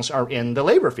of things are in the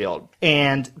labor field.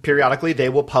 And periodically they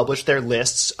will publish their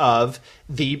lists of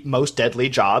the most deadly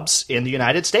jobs in the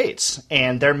United States.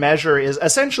 And their measure is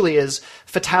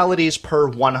fatalities per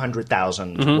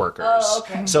 100,000 workers. Oh,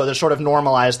 okay. So they're sort of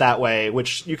normalized that way,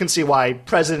 which you can see why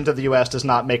President of the U.S. does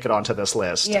not make it onto this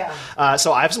list. Yeah.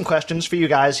 So I have some questions for you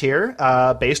guys here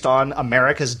based on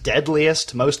America's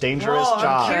deadliest, most dangerous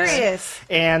jobs. I'm curious.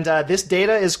 And this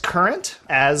data is current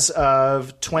as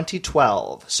of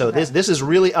 2012. So this is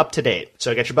really up to date.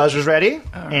 So get your buzzers ready.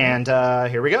 And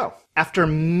here we go. After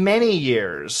many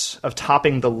years of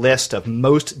topping the list of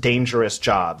most dangerous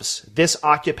jobs, this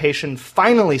occupation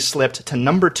finally slipped to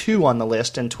number 2 on the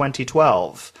list in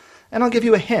 2012. And I'll give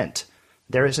you a hint.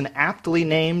 There is an aptly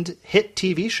named hit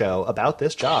TV show about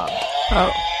this job.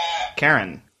 Oh.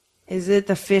 Karen. Is it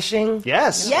the fishing?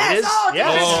 Yes. Yes. It is. Oh,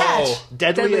 Yes.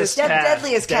 Deadliest Catch.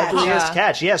 Deadliest Catch. Deadliest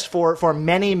Catch. Yes. For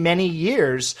many, many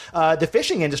years, the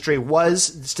fishing industry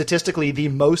was statistically the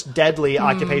most deadly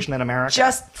occupation in America.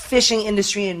 Just fishing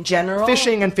industry in general?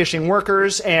 Fishing and fishing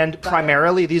workers, and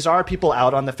primarily these are people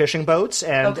out on the fishing boats.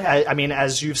 And I mean,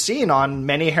 as you've seen on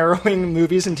many harrowing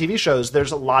movies and TV shows,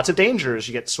 there's lots of dangers.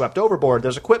 You get swept overboard.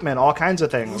 There's equipment, all kinds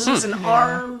of things. There's an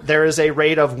arm. There is a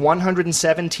rate of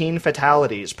 117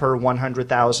 fatalities per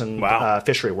 100,000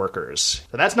 fishery workers.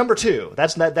 So that's number 2.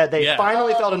 They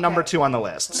finally fell to number 2 on the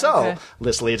list. So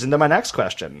this leads into my next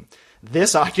question.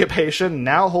 This occupation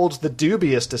now holds the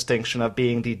dubious distinction of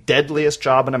being the deadliest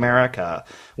job in America,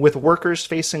 with workers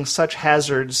facing such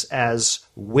hazards as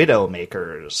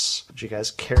widowmakers. Would you guys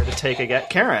care to take a guess?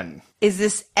 Karen? Is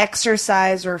this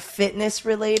exercise or fitness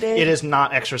related? It is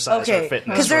not exercise or fitness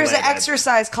because there's an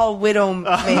exercise called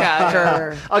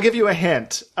widowmaker. I'll give you a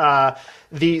hint.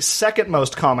 The second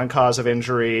most common cause of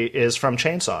injury is from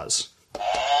chainsaws.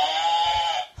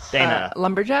 Dana.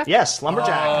 Lumberjack? Yes,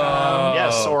 lumberjack.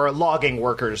 Yes, or logging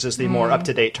workers is the more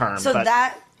up-to-date term. So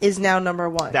that is now number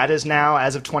 1. That is now,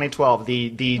 as of 2012,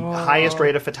 the highest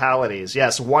rate of fatalities.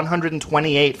 Yes,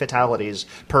 128 fatalities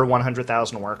per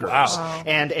 100,000 workers. Wow.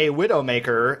 And a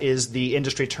widowmaker is the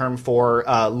industry term for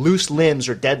loose limbs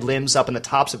or dead limbs up in the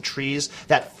tops of trees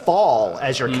that fall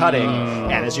as you're cutting.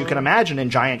 And as you can imagine, in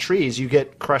giant trees, you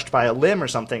get crushed by a limb or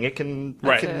something. It can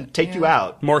take you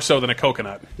out. More so than a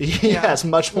coconut. Yes,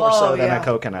 much more so than a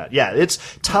coconut. Yeah, it's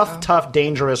tough,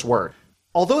 dangerous work.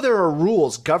 Although there are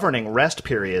rules governing rest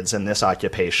periods in this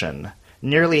occupation,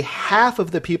 nearly half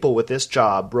of the people with this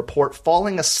job report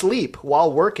falling asleep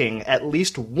while working at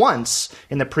least once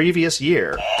in the previous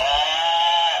year.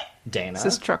 Dana? Is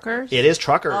this truckers? It is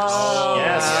truckers. Oh.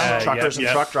 Yes, truckers and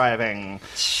truck driving.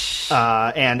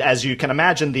 And as you can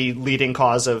imagine, the leading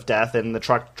cause of death in the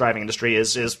truck driving industry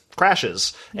is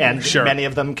crashes. And many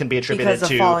of them can be attributed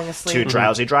to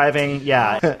drowsy driving.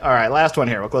 Yeah. All right, last one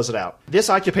here. We'll close it out. This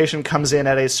occupation comes in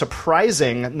at a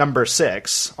surprising number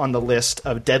 6 on the list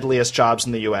of deadliest jobs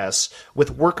in the U.S., with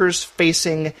workers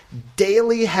facing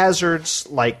daily hazards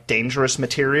like dangerous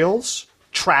materials,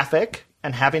 traffic,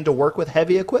 and having to work with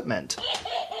heavy equipment.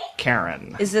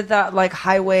 Karen. Is it that, like,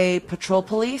 highway patrol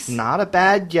police? Not a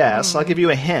bad guess. I'll give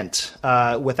you a hint.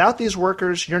 Without these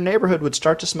workers, your neighborhood would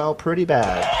start to smell pretty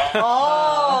bad.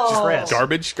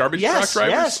 Garbage truck drivers?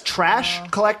 Yes, trash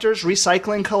collectors,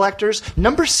 recycling collectors.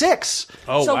 Number 6.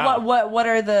 So what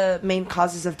are the main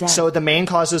causes of death? So the main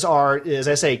causes are, as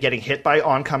I say, getting hit by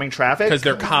oncoming traffic. Because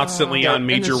they're constantly on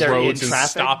major roads and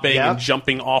stopping and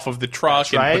jumping off of the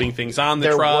truck and putting things on the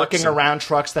trucks. They're working around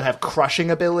trucks that have crushing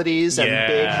abilities and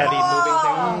big, heavy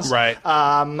moving things. Right.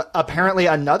 Apparently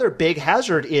another big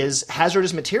hazard is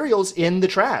hazardous materials in the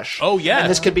trash. Oh, yeah. And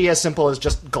this could be as simple as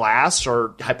just glass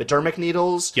or hypodermic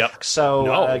needles. Yep.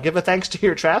 So give a thanks to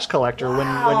your trash collector when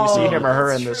you see him or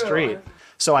her in the street.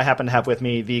 So I happen to have with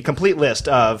me the complete list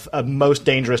of most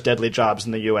dangerous, deadly jobs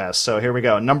in the U.S. So here we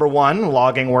go. Number 1,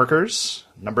 logging workers.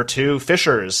 Number 2,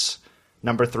 fishers.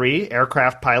 Number 3,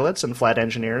 aircraft pilots and flight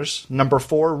engineers. Number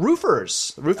 4,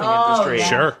 roofers, the roofing industry. yeah.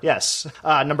 Sure. Yes.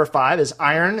 Number 5 is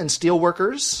iron and steel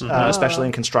workers, especially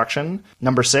in construction.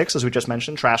 Number 6, as we just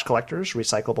mentioned, trash collectors,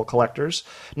 recyclable collectors.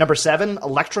 Number 7,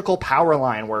 electrical power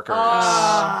line workers.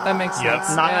 That makes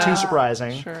sense. Not too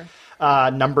surprising. Sure.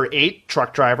 Number 8,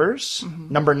 truck drivers.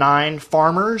 Number 9,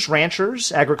 farmers,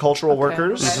 ranchers, agricultural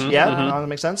workers. That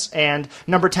makes sense. And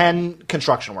number 10,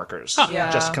 construction workers.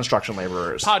 Yeah. Just construction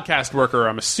laborers. Podcast worker,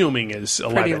 I'm assuming, is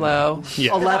 11. Pretty low.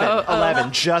 Yeah.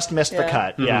 11. Just missed the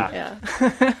cut. Yeah.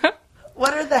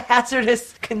 What are the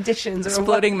hazardous conditions? Or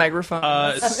Exploding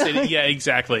microphones. Yeah,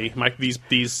 exactly.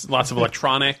 These lots of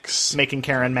electronics, Making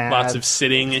Karen mad. lots of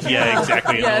sitting. Yeah,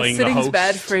 exactly. Yeah, Annoying the sitting's host.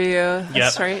 bad for you.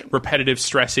 That's right. Repetitive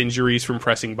stress injuries from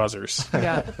pressing buzzers.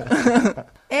 Yeah.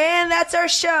 And that's our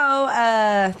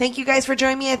show. Thank you guys for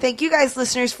joining me, and thank you guys,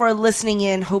 listeners, for listening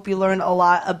in. Hope you learned a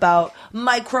lot about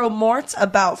micromorts,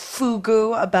 about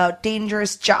fugu, about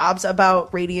dangerous jobs,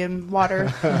 about radium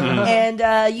water. And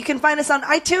you can find us on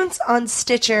iTunes, on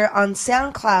Stitcher, on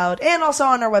SoundCloud, and also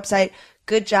on our website,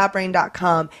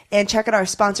 goodjobbrain.com. And check out our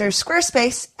sponsor,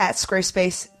 Squarespace, at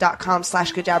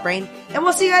squarespace.com/goodjobbrain. And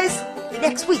we'll see you guys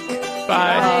next week.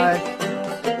 Bye.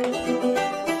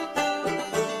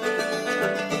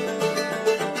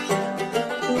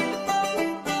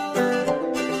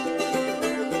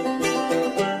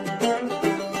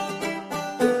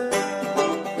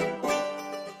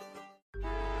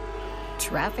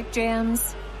 Traffic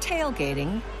jams,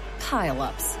 tailgating,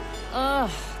 pileups.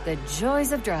 Ugh, the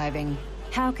joys of driving.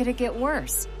 How could it get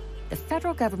worse? The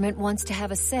federal government wants to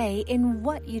have a say in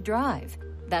what you drive.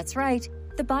 That's right.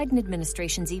 The Biden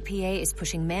administration's EPA is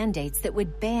pushing mandates that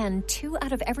would ban 2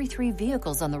 out of every 3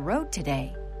 vehicles on the road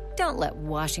today. Don't let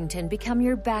Washington become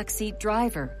your backseat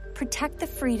driver. Protect the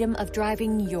freedom of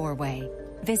driving your way.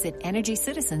 Visit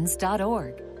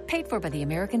EnergyCitizens.org. Paid for by the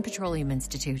American Petroleum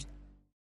Institute.